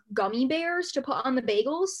there were gummy bears to put on the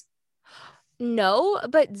bagels? No,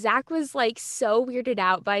 but Zach was like so weirded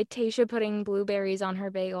out by Tayshia putting blueberries on her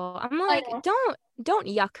bagel. I'm like, don't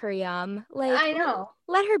yuck her yum. Like, I know.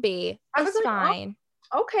 Let her be. It's fine.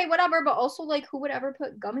 Oh, okay, whatever. But also, like, who would ever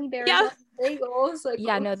put gummy bears on bagels? Like,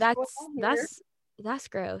 yeah, no, that's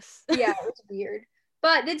gross. Yeah, it was weird.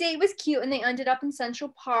 But the date was cute, and they ended up in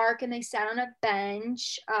Central Park, and they sat on a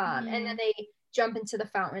bench, and then they jump into the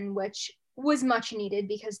fountain, which was much needed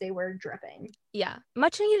because they were dripping. Yeah,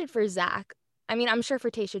 much needed for Zach. I mean, I'm sure for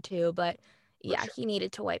Tayshia too, but yeah, he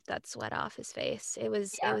needed to wipe that sweat off his face. It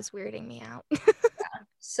was weirding me out.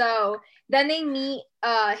 So then they meet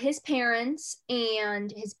his parents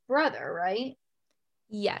and his brother, right?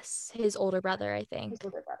 Yes, his older brother, I think. His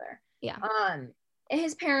older brother. Yeah.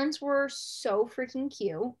 His parents were so freaking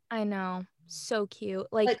cute. I know. So cute.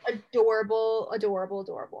 Like adorable.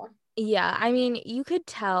 Yeah, I mean, you could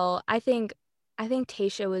tell. I think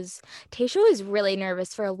Tayshia was really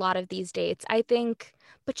nervous for a lot of these dates.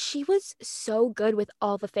 But she was so good with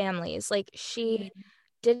all the families. Like she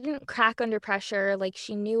didn't crack under pressure. Like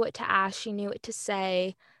she knew what to ask, she knew what to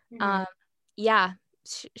say. Yeah.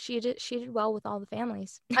 She did well with all the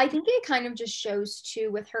families. I think it kind of just shows too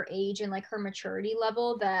with her age and like her maturity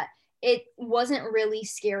level that it wasn't really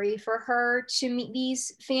scary for her to meet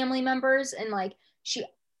these family members, and like she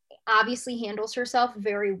obviously handles herself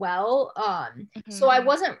very well. So I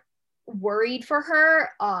wasn't worried for her.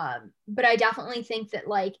 But I definitely think that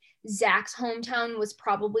like Zach's hometown was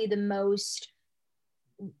probably the most,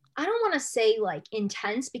 I don't want to say like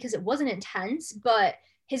intense because it wasn't intense, but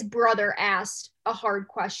his brother asked a hard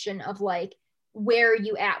question of like, where are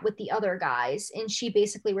you at with the other guys? And she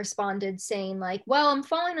basically responded saying like, well, I'm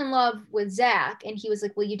falling in love with Zach. And he was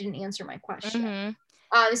like, well, you didn't answer my question.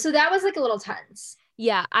 So that was like a little tense.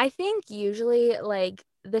 Yeah, I think usually like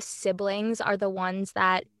the siblings are the ones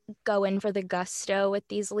that go in for the gusto with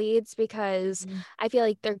these leads because I feel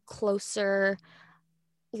like they're closer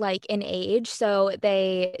like in age, so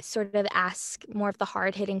they sort of ask more of the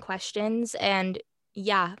hard-hitting questions. And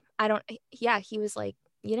he was like,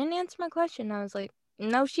 you didn't answer my question. I was like,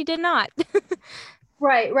 no, she did not.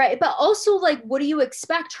 Right. But also, like, what do you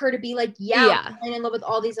expect her to be like? I'm in love with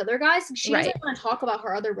all these other guys. She doesn't want to talk about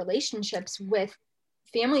her other relationships with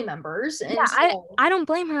family members. And I don't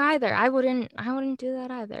blame her either. I wouldn't do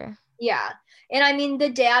that either. Yeah. And I mean, the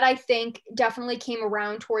dad, I think, definitely came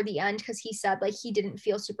around toward the end because he said like he didn't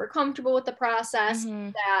feel super comfortable with the process,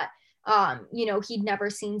 that he'd never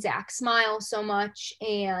seen Zach smile so much,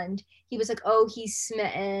 and he was like, oh, he's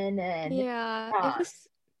smitten. And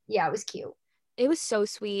it was cute. It was so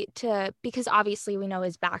sweet because obviously we know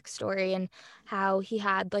his backstory and how he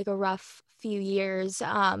had like a rough few years,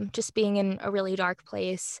 just being in a really dark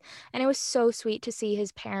place. And it was so sweet to see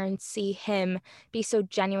his parents see him be so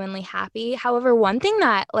genuinely happy. However, one thing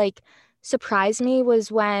that like surprised me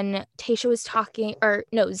was when Zach was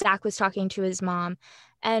talking to his mom,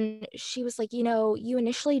 and she was like, you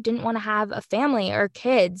initially didn't want to have a family or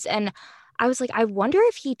kids. And I was like, I wonder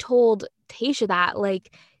if he told Tayshia that,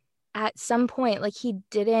 like, at some point, like, he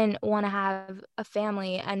didn't want to have a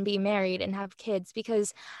family and be married and have kids,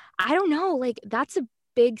 because I don't know, like, that's a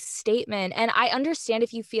big statement. And I understand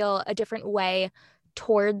if you feel a different way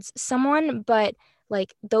towards someone, but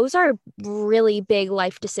like, those are really big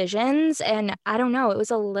life decisions. And I don't know, it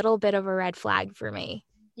was a little bit of a red flag for me.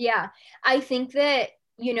 Yeah. I think that,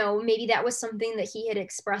 maybe that was something that he had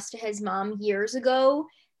expressed to his mom years ago,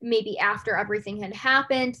 maybe after everything had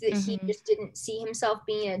happened, that he just didn't see himself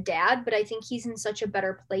being a dad. But I think he's in such a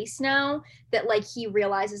better place now that, like, he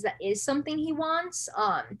realizes that is something he wants.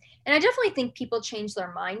 And I definitely think people change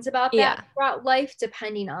their minds about that throughout life,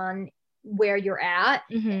 depending on where you're at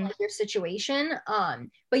and like your situation.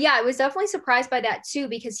 But yeah, I was definitely surprised by that too,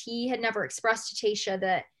 because he had never expressed to Tayshia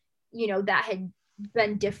that, that had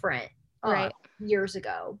been different right years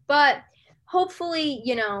ago. But hopefully,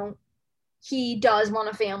 he does want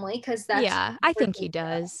a family, because that's I think he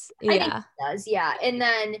does. I think he does, yeah. And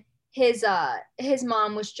then his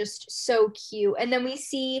mom was just so cute. And then we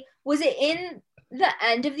see, was it in the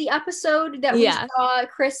end of the episode that we saw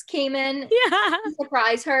Chris came in to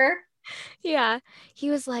surprise her? Yeah, he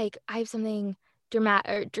was like, I have something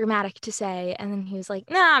dramatic to say, and then he was like,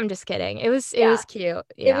 nah, I'm just kidding. It was cute.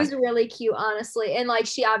 It was really cute, honestly. And like,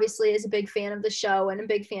 she obviously is a big fan of the show and a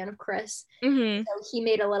big fan of Chris, so he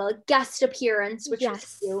made a little guest appearance, which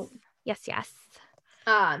was cute. Yes.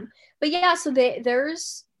 But yeah, so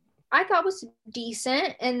there's, I thought was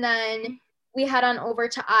decent. And then we head on over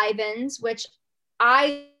to Ivan's, which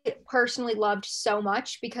I personally loved so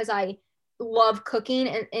much, because I love cooking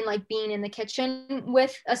and like being in the kitchen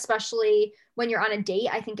with, especially when you're on a date.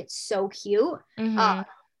 I think it's so cute. And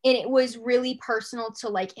it was really personal to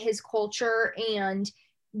like his culture and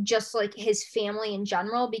just like his family in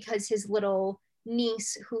general, because his little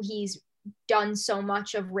niece, who he's done so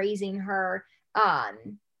much of raising her,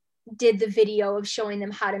 did the video of showing them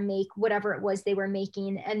how to make whatever it was they were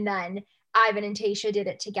making, and then Ivan and Tayshia did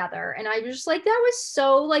it together. And I was just like, that was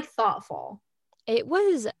so like thoughtful. It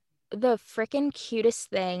was the freaking cutest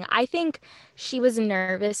thing. I think she was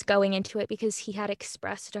nervous going into it because he had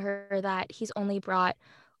expressed to her that he's only brought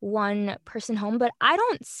one person home, but I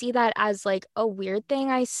don't see that as like a weird thing.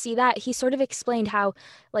 I see that he sort of explained how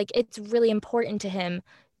like it's really important to him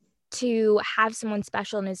to have someone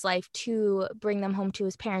special in his life to bring them home to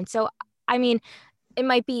his parents. So I mean, it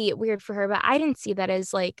might be weird for her, but I didn't see that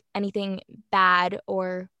as like anything bad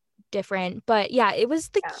or different. But yeah, it was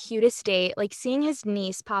the cutest date. Like, seeing his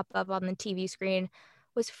niece pop up on the TV screen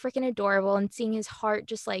was freaking adorable, and seeing his heart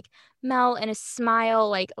just like melt and his smile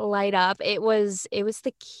like light up. It was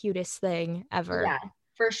the cutest thing ever. Yeah,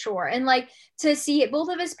 for sure. And like, to see both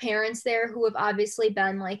of his parents there, who have obviously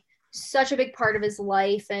been like such a big part of his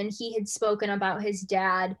life, and he had spoken about his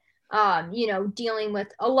dad dealing with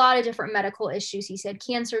a lot of different medical issues. He's had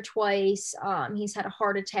cancer twice. He's had a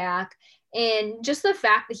heart attack. And just the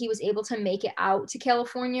fact that he was able to make it out to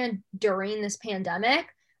California during this pandemic,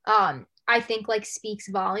 I think like speaks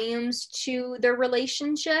volumes to their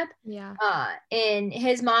relationship. Yeah. And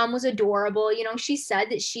his mom was adorable. She said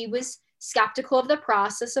that she was skeptical of the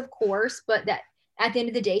process, of course, but that at the end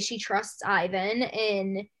of the day, she trusts Ivan.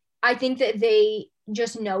 And I think that they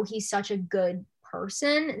just know he's such a good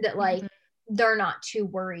person that like they're not too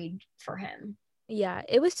worried for him. Yeah,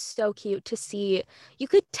 it was so cute to see. You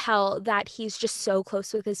could tell that he's just so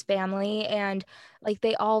close with his family, and like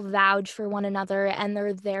they all vouch for one another, and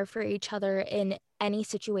they're there for each other in any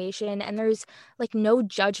situation, and there's like no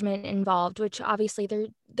judgment involved, which obviously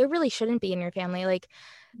there really shouldn't be in your family. Like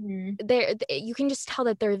you can just tell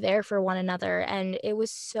that they're there for one another, and it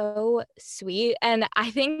was so sweet. And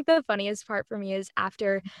I think the funniest part for me is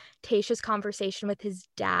after Tayshia's conversation with his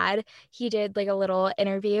dad, he did like a little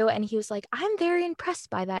interview, and he was like, I'm very impressed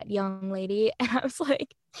by that young lady. And I was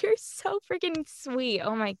like, you're so freaking sweet.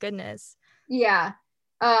 Oh my goodness. Yeah.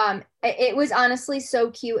 It was honestly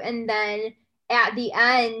so cute. And then at the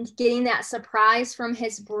end, getting that surprise from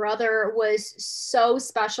his brother was so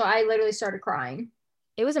special. I literally started crying.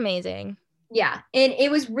 It was amazing. Yeah. And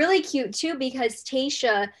it was really cute too, because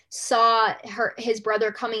Tayshia saw his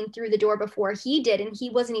brother coming through the door before he did, and he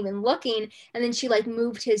wasn't even looking. And then she like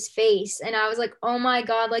moved his face, and I was like, oh my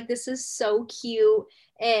God, like this is so cute.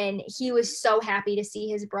 And he was so happy to see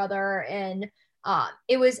his brother. And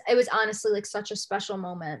it was honestly like such a special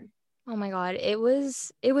moment. Oh my God. It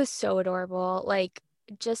was so adorable. Like,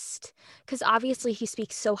 just because obviously he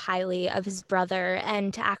speaks so highly of his brother,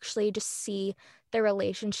 and to actually just see their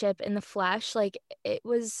relationship in the flesh, like it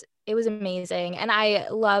was It was amazing. And I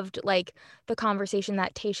loved like the conversation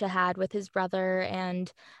that Tayshia had with his brother. And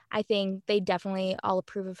I think they definitely all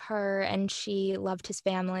approve of her, and she loved his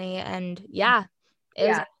family. And yeah, it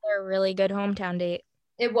was a really good hometown date.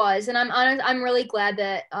 It was. And I'm really glad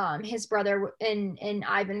that his brother and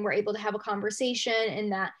Ivan were able to have a conversation, and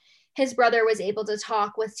that his brother was able to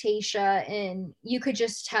talk with Tayshia, and you could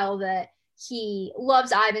just tell that he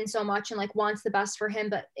loves Ivan so much and like wants the best for him,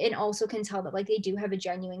 but and also can tell that like they do have a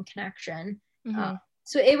genuine connection.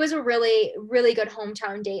 So it was a really, really good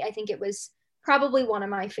hometown date. I think it was probably one of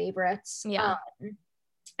my favorites. Yeah.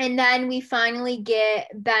 And then we finally get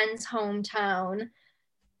Ben's hometown.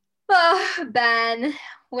 Oh, Ben,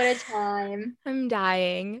 what a time. I'm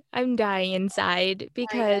dying inside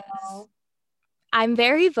because I'm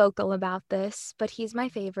very vocal about this, but he's my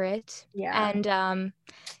favorite. Yeah. And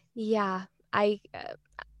yeah, I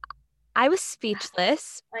was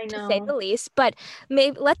speechless, to say the least. But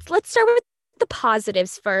maybe let's start with the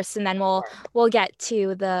positives first, and then we'll get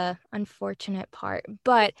to the unfortunate part.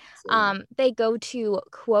 But they go to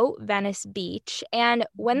quote Venice Beach, and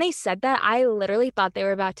when they said that, I literally thought they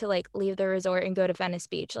were about to like leave the resort and go to Venice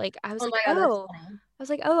Beach. Like I was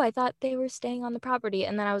I thought they were staying on the property,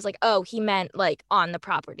 and then I was like, oh, he meant like on the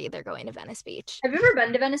property. They're going to Venice Beach. Have you ever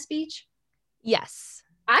been to Venice Beach? Yes.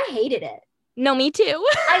 I hated it. No, me too.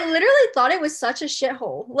 I literally thought it was such a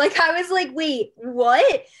shithole. Like, I was like, wait,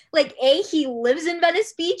 what? Like, A, he lives in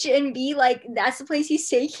Venice Beach, and B, like, that's the place he's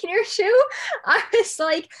taking her to? I was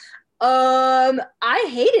like, I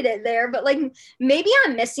hated it there, but like, maybe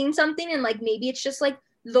I'm missing something, and like, maybe it's just like,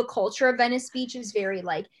 the culture of Venice Beach is very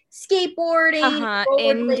like skateboarding,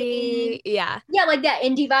 indie, yeah, like that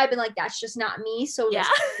indie vibe, and like that's just not me. So yeah,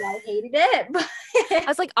 I hated it. But I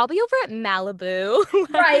was like, I'll be over at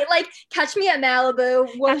Malibu, right? Like catch me at Malibu,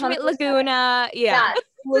 catch me at Laguna, yeah.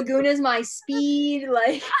 Laguna's my speed,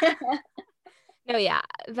 like. No, yeah,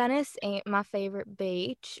 Venice ain't my favorite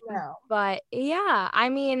beach, no. But yeah, I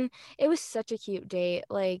mean, it was such a cute date,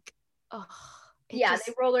 like, oh. They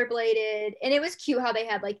rollerbladed, and it was cute how they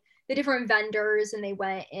had like the different vendors, and they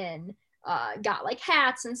went and got like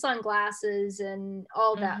hats and sunglasses and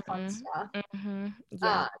all that fun stuff.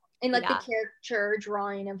 Yeah. And like the caricature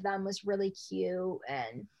drawing of them was really cute,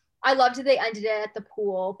 and I loved that they ended it at the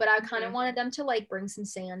pool, but I kind of wanted them to like bring some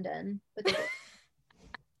sand in, but they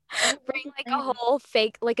didn't. Bring like a whole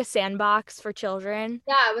fake, like a sandbox for children.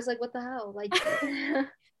 Yeah, I was like, what the hell? Like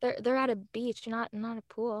they're at a beach, not a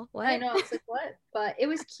pool. What? I know, I was like, what? But it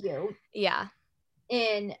was cute. Yeah.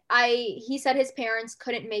 And he said his parents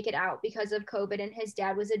couldn't make it out because of COVID, and his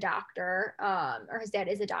dad was a doctor, or his dad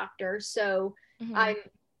is a doctor. So I'm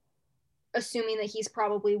assuming that he's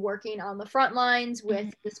probably working on the front lines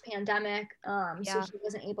with this pandemic. So he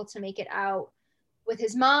wasn't able to make it out with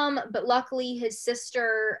his mom, but luckily his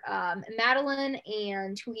sister, Madeline,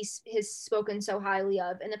 and who has spoken so highly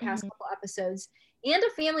of in the past couple episodes, and a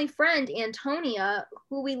family friend, Antonia,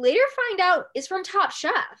 who we later find out is from Top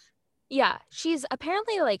Chef. Yeah, she's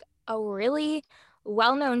apparently like a really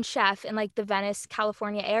well-known chef in like the Venice,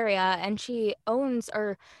 California area, and she owns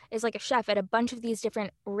or is like a chef at a bunch of these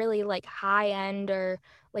different really like high-end or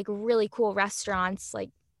like really cool restaurants,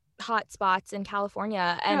 like hot spots in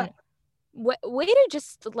California. And way to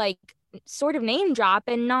just like sort of name drop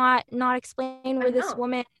and not explain where this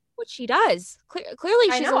woman, what she does.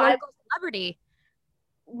 Clearly she's a local celebrity.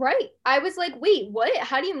 Right. I was like, wait, what?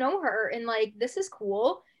 How do you know her? And like, this is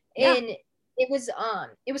cool. Yeah. And it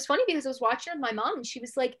was funny because I was watching with my mom, and she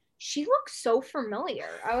was like, she looks so familiar.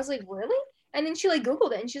 I was like, really? And then she like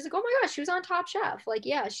Googled it, and she's like, oh my gosh, she was on Top Chef. Like,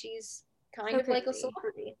 yeah, she's kind of like a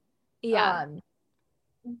celebrity. Yeah.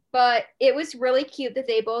 But it was really cute that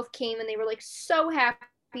they both came, and they were like so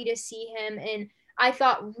happy to see him. And I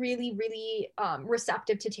thought really, really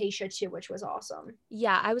receptive to Tayshia too, which was awesome.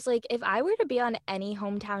 Yeah, I was like, if I were to be on any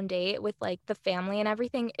hometown date with like the family and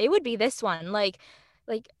everything, it would be this one. Like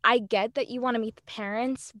I get that you want to meet the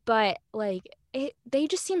parents, but like they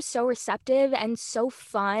just seem so receptive and so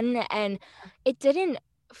fun, and it didn't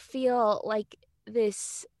feel like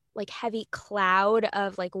this like heavy cloud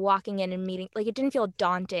of like walking in and meeting. Like it didn't feel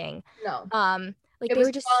daunting. No. Like it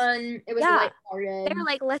was just fun. It was lighthearted. They were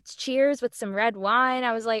like, let's cheers with some red wine.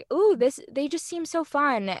 I was like, ooh, they just seem so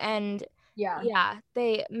fun. And yeah,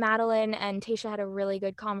 Madeline and Tayshia had a really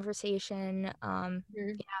good conversation. And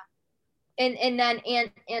then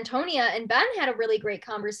Antonia and Ben had a really great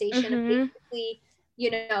conversation of basically,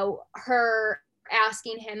 you know, her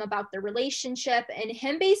asking him about the relationship, and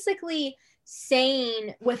him basically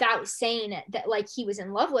saying without saying it that like he was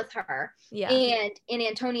in love with her. Yeah. And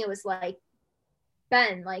Antonia was like,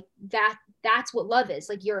 Ben, like that's what love is,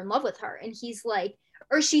 like you're in love with her. And he's like,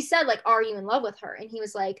 or she said like, are you in love with her? And he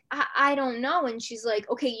was like, I don't know. And she's like,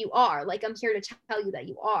 okay, you are. Like, I'm here to tell you that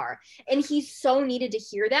you are. And he so needed to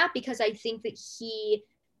hear that, because I think that he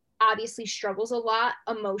obviously struggles a lot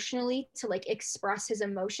emotionally to like express his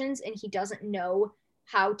emotions, and he doesn't know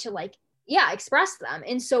how to like, yeah, express them.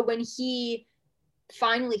 And so when he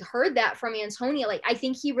finally heard that from Antonia, like, I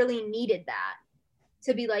think he really needed that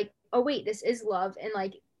to be like, oh wait, this is love, and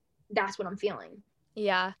like, that's what I'm feeling.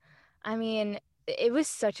 Yeah. I mean, it was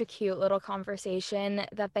such a cute little conversation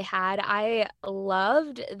that they had. I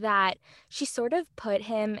loved that she sort of put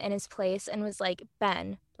him in his place and was like,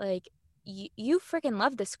 Ben, like, you freaking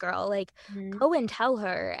love this girl. Like, go and tell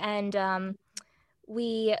her. And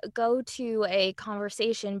we go to a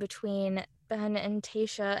conversation between Ben and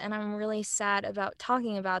Tayshia, and I'm really sad about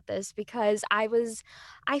talking about this because I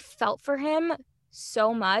felt for him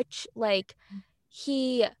so much. Like,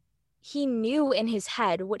 he knew in his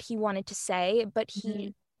head what he wanted to say, but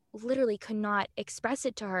he literally could not express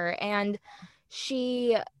it to her. And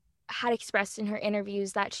she had expressed in her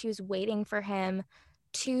interviews that she was waiting for him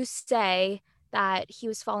to say that he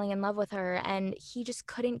was falling in love with her, and he just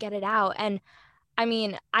couldn't get it out. And I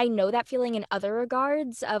mean, I know that feeling in other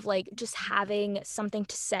regards of like just having something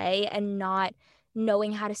to say and not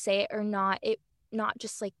knowing how to say it, or not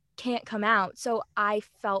just like can't come out. So I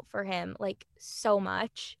felt for him like so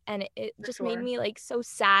much, and it just made me like so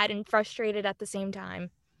sad and frustrated at the same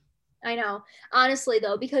time. I know. Honestly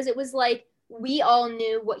though, because it was like we all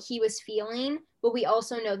knew what he was feeling, but we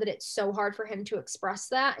also know that it's so hard for him to express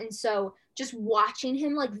that. And so just watching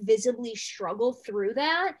him like visibly struggle through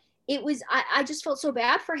that, it was I just felt so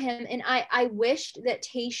bad for him. And I wished that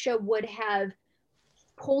Tayshia would have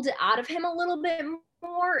pulled it out of him a little bit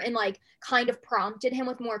more and like kind of prompted him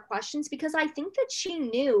with more questions, because I think that she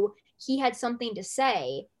knew he had something to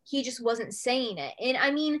say. He just wasn't saying it. And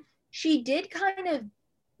I mean, she did kind of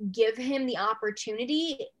give him the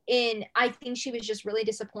opportunity, and I think she was just really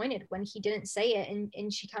disappointed when he didn't say it,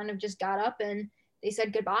 and she kind of just got up and they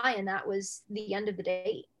said goodbye, and that was the end of the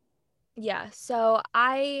date. Yeah, so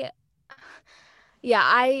I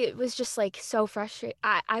was just like so frustrated.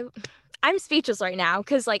 I'm speechless right now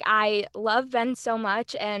because like I love Ben so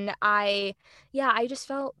much, and I just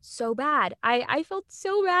felt so bad. I felt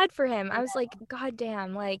so bad for him. I was like, God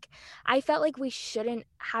damn, like I felt like we shouldn't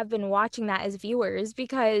have been watching that as viewers,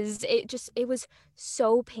 because it was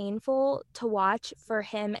so painful to watch for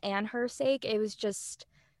him and her sake. It was just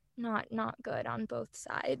not good on both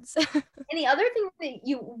sides. And the other thing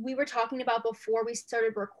that we were talking about before we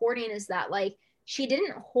started recording is that like she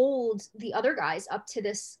didn't hold the other guys up to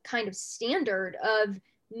this kind of standard of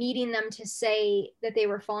needing them to say that they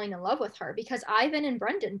were falling in love with her, because Ivan and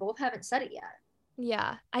Brendan both haven't said it yet.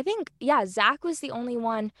 Yeah, I think, Zach was the only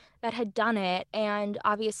one that had done it, and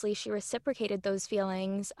obviously she reciprocated those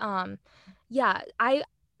feelings. Yeah,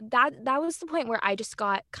 that was the point where I just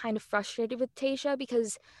got kind of frustrated with Tayshia,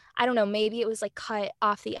 because I don't know, maybe it was like cut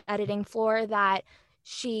off the editing floor that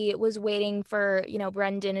she was waiting for,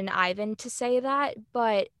 Brendan and Ivan to say that,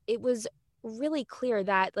 but it was really clear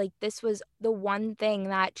that like this was the one thing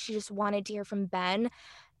that she just wanted to hear from Ben.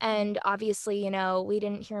 And obviously, we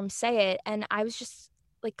didn't hear him say it. And I was just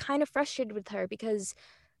like kind of frustrated with her, because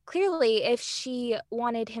clearly if she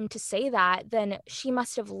wanted him to say that, then she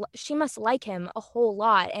must like him a whole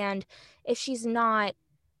lot. And if she's not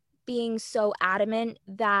being so adamant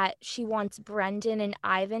that she wants Brendan and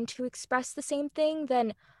Ivan to express the same thing,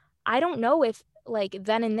 then I don't know if like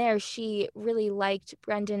then and there she really liked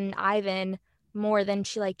Brendan and Ivan more than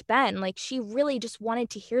she liked Ben. Like she really just wanted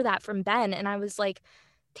to hear that from Ben. And I was like,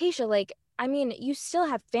 Tayshia, like, I mean, you still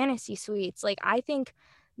have fantasy suites. Like, I think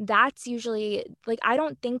that's usually, like, I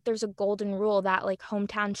don't think there's a golden rule that, like,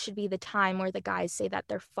 hometown should be the time where the guys say that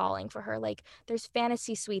they're falling for her. Like, there's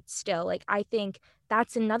fantasy suites still. Like, I think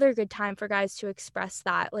that's another good time for guys to express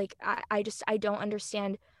that. Like, I don't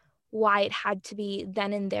understand why it had to be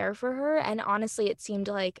then and there for her. And honestly, it seemed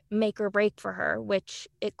like make or break for her, which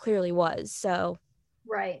it clearly was. So,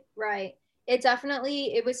 Right.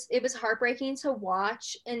 It was heartbreaking to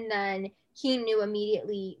watch, and then he knew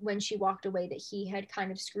immediately when she walked away that he had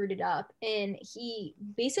kind of screwed it up, and he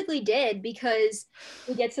basically did, because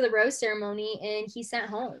we get to the rose ceremony and he sent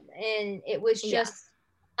home, and it was just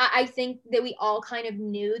I think that we all kind of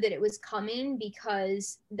knew that it was coming,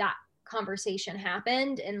 because that conversation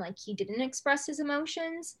happened and like he didn't express his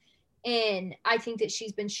emotions. And I think that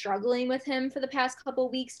she's been struggling with him for the past couple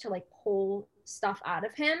of weeks to like pull stuff out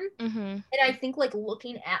of him. And I think like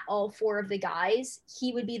looking at all four of the guys,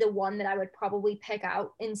 he would be the one that I would probably pick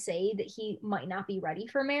out and say that he might not be ready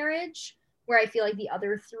for marriage, where I feel like the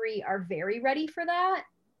other three are very ready for that.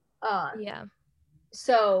 Yeah.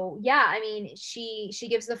 So yeah, I mean, she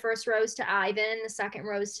gives the first rose to Ivan, the second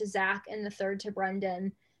rose to Zach, and the third to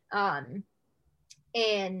Brendan. And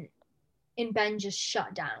Ben just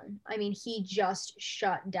shut down. I mean, he just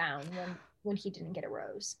shut down when he didn't get a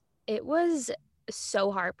rose. It was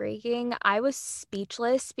so heartbreaking. I was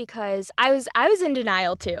speechless because I was in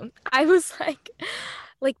denial too. I was like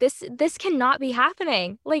this cannot be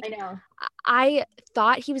happening. Like I know. I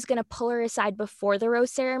thought he was going to pull her aside before the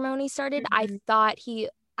rose ceremony started. Mm-hmm.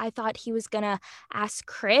 I thought he was going to ask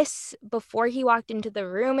Chris before he walked into the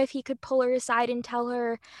room if he could pull her aside and tell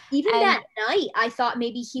her. Even And that night, I thought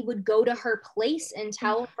maybe he would go to her place and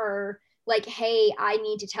tell her, like, hey, I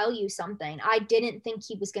need to tell you something. I didn't think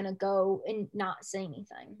he was going to go and not say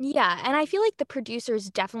anything. yeah, and I feel like the producers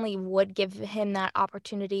definitely would give him that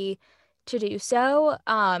opportunity to do so.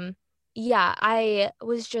 Yeah, I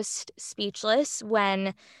was just speechless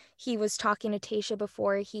when he was talking to Tayshia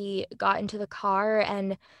before he got into the car,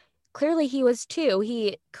 and clearly he was too.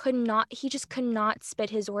 He just could not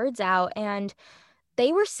spit his words out, and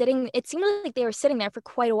it seemed like they were sitting there for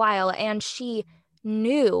quite a while, and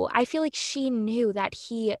I feel like she knew that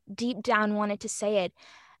he deep down wanted to say it.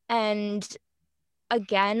 And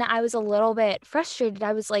again, I was a little bit frustrated.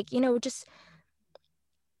 I was like, just,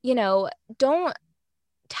 don't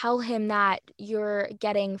tell him that you're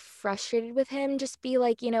getting frustrated with him. Just be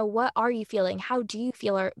like, what are you feeling? How do you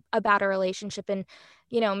feel about a relationship? And,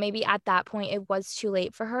 maybe at that point it was too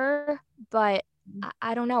late for her, but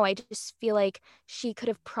I don't know. I just feel like she could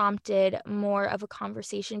have prompted more of a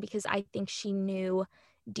conversation because I think she knew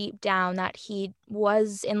deep down that he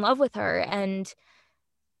was in love with her. And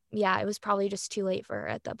yeah, it was probably just too late for her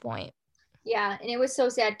at that point. Yeah, and it was so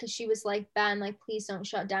sad because she was like, Ben, like, please don't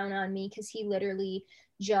shut down on me, because he literally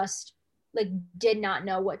just like did not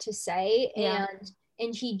know what to say. Yeah.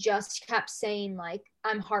 And he just kept saying, like,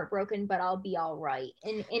 I'm heartbroken, but I'll be all right.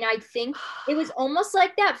 And I think it was almost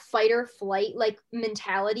like that fight or flight like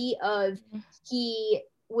mentality of he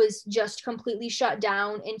was just completely shut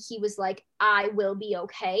down and he was like, I will be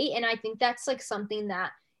okay. And I think that's like something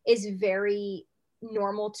that is very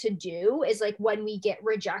normal to do, is like when we get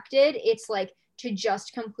rejected, it's like to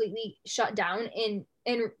just completely shut down and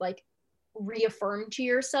like reaffirm to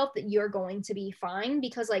yourself that you're going to be fine,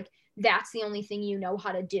 because like that's the only thing you know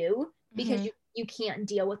how to do, because you can't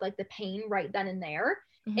deal with like the pain right then and there.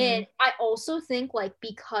 And I also think like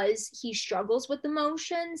because he struggles with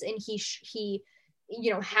emotions and he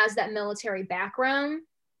has that military background,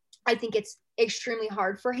 I think it's extremely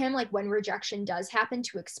hard for him, like when rejection does happen,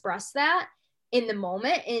 to express that in the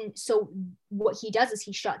moment. And so what he does is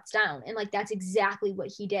he shuts down, and like that's exactly what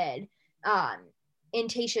he did. And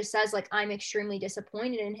Tayshia says, like, I'm extremely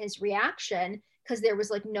disappointed in his reaction because there was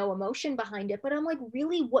like no emotion behind it. But I'm like,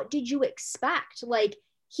 really, what did you expect? Like,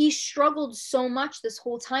 he struggled so much this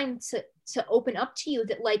whole time to open up to you,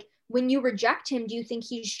 that like when you reject him, do you think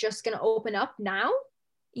he's just gonna open up now?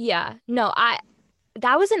 Yeah, no,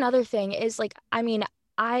 that was another thing is like, I mean,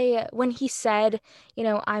 when he said,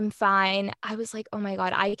 I'm fine, I was like, oh my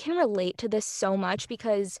God, I can relate to this so much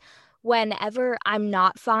because whenever I'm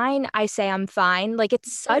not fine, I say I'm fine. Like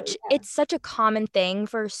it's such a common thing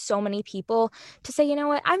for so many people to say, you know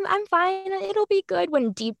what, I'm fine, it'll be good,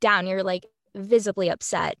 when deep down you're like visibly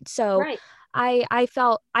upset. So Right. I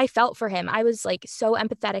felt for him. I was like so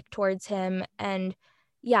empathetic towards him. And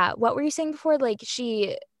yeah, what were you saying before? Like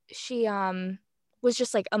she was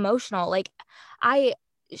just like emotional. Like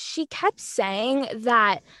she kept saying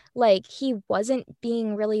that like he wasn't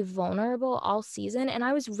being really vulnerable all season, and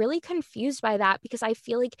I was really confused by that because I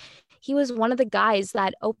feel like he was one of the guys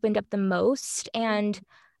that opened up the most. And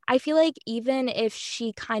I feel like even if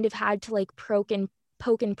she kind of had to like poke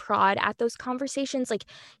and prod at those conversations, like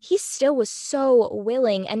he still was so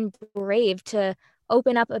willing and brave to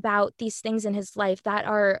open up about these things in his life that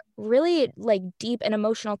are really like deep and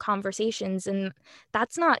emotional conversations. And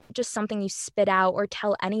that's not just something you spit out or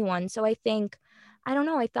tell anyone. So I don't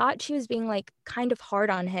know, I thought she was being like kind of hard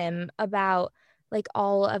on him about like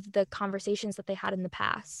all of the conversations that they had in the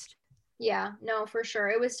past. Yeah, no, for sure.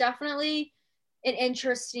 It was definitely an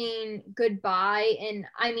interesting goodbye. And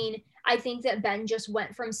I mean, I think that Ben just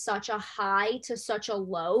went from such a high to such a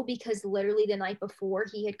low, because literally the night before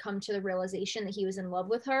he had come to the realization that he was in love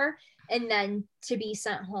with her. And then to be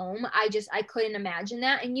sent home, I couldn't imagine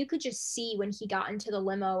that. And you could just see when he got into the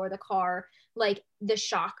limo or the car, like the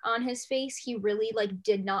shock on his face. He really like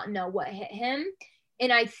did not know what hit him.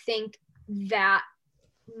 And I think that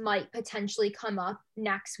might potentially come up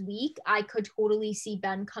next week. I could totally see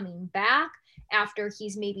Ben coming back after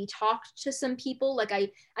he's maybe talked to some people. Like I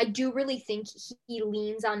do really think he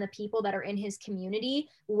leans on the people that are in his community,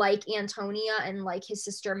 like Antonia and like his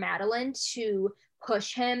sister Madeline, to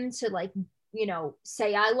push him to like, you know,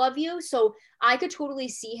 say I love you. So I could totally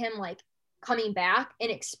see him like coming back and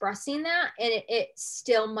expressing that, and it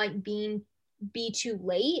still might be too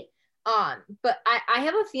late. But I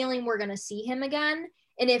have a feeling we're gonna see him again,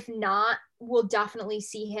 and if not, we'll definitely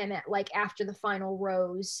see him at like after the final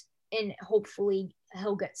rose, and hopefully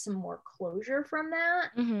he'll get some more closure from that.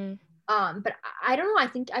 But I don't know.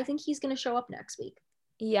 I think he's gonna show up next week.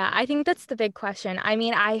 Yeah, I think that's the big question. I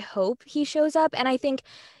mean, I hope he shows up, and I think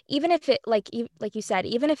even if it like you said,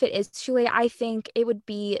 even if it is too late, I think it would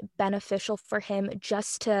be beneficial for him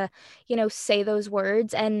just to, you know, say those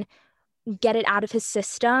words and get it out of his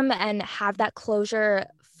system and have that closure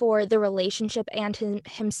for the relationship and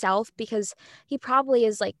himself, because he probably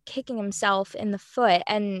is like kicking himself in the foot,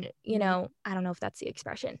 and you know, I don't know if that's the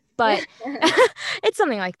expression, but it's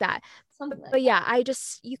something like that. But yeah,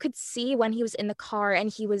 you could see when he was in the car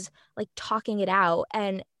and he was like talking it out,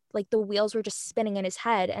 and like the wheels were just spinning in his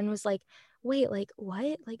head, and was like, wait, like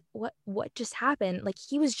what just happened? Like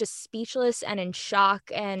he was just speechless and in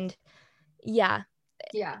shock, and yeah.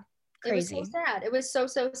 Crazy. It was so sad. It was so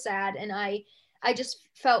sad, and I just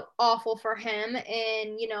felt awful for him.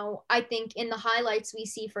 And you know, I think in the highlights we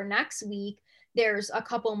see for next week, there's a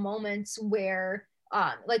couple moments where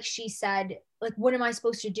like she said, like, what am I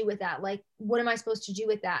supposed to do with that? Like, what am I supposed to do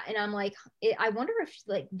with that? And I'm like, I wonder if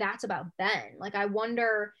like that's about Ben. Like, I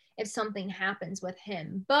wonder if something happens with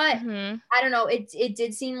him. But I don't know. It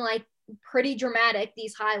did seem like pretty dramatic,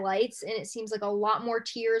 these highlights, and it seems like a lot more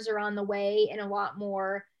tears are on the way and a lot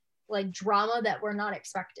more like drama that we're not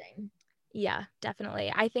expecting. Yeah, definitely.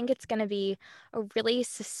 I think it's going to be a really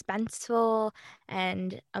suspenseful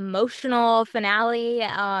and emotional finale.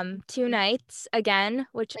 2 nights again,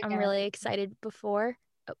 which I'm really excited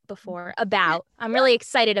about. I'm really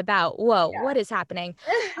excited about. Whoa, what is happening?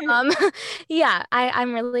 Yeah,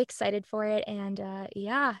 I'm really excited for it. And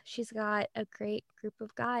yeah, she's got a great group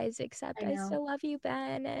of guys, except I still love you,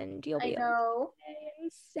 Ben, and you'll be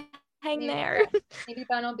okay. Hang there. Maybe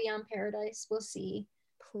Ben will be on Paradise. We'll see.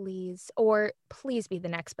 Please. Or please be the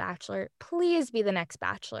next Bachelor. Please be the next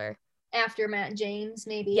Bachelor. After Matt James,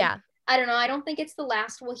 maybe. Yeah. I don't know. I don't think it's the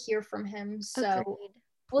last we'll hear from him. So agreed.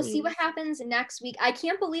 We'll see what happens next week. I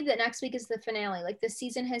can't believe that next week is the finale. Like, the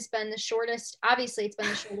season has been the shortest. Obviously, it's been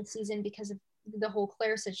the shortest season because of the whole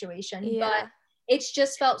Claire situation. Yeah. But it's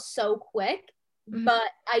just felt so quick. But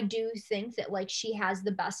I do think that like she has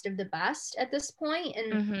the best of the best at this point,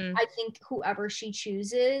 and I think whoever she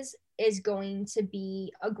chooses is going to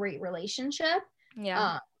be a great relationship.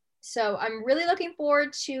 Yeah. So I'm really looking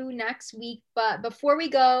forward to next week. But before we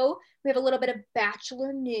go, we have a little bit of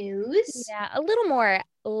Bachelor news. Yeah, a little more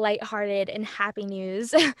lighthearted and happy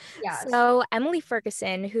news. Yes. So Emily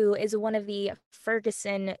Ferguson, who is one of the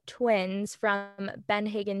Ferguson twins from Ben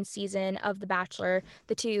Higgins' season of The Bachelor,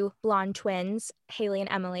 the two blonde twins, Haley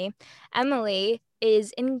and Emily. Emily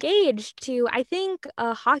is engaged to, I think,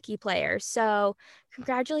 a hockey player. So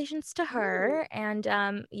congratulations to her. And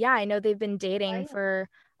yeah, I know they've been dating for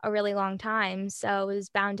a really long time, so it was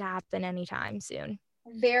bound to happen anytime soon.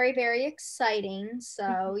 Very, very exciting.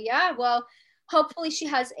 So yeah, well, hopefully she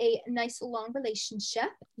has a nice long relationship.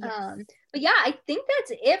 Yes. But yeah, I think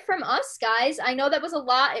that's it from us, guys. I know that was a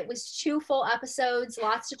lot. It was 2 full episodes,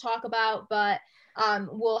 lots to talk about, but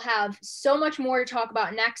we'll have so much more to talk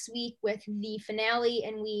about next week with the finale,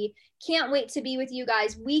 and we can't wait to be with you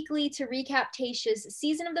guys weekly to recap Tayshia's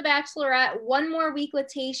season of The Bachelorette. 1 more week with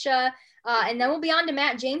Tayshia, and then we'll be on to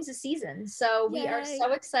Matt James' season. So we are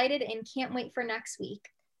so excited and can't wait for next week.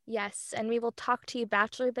 Yes, and we will talk to you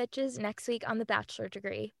Bachelor bitches next week on The Bachelor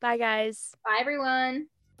Degree. Bye, guys. Bye, everyone.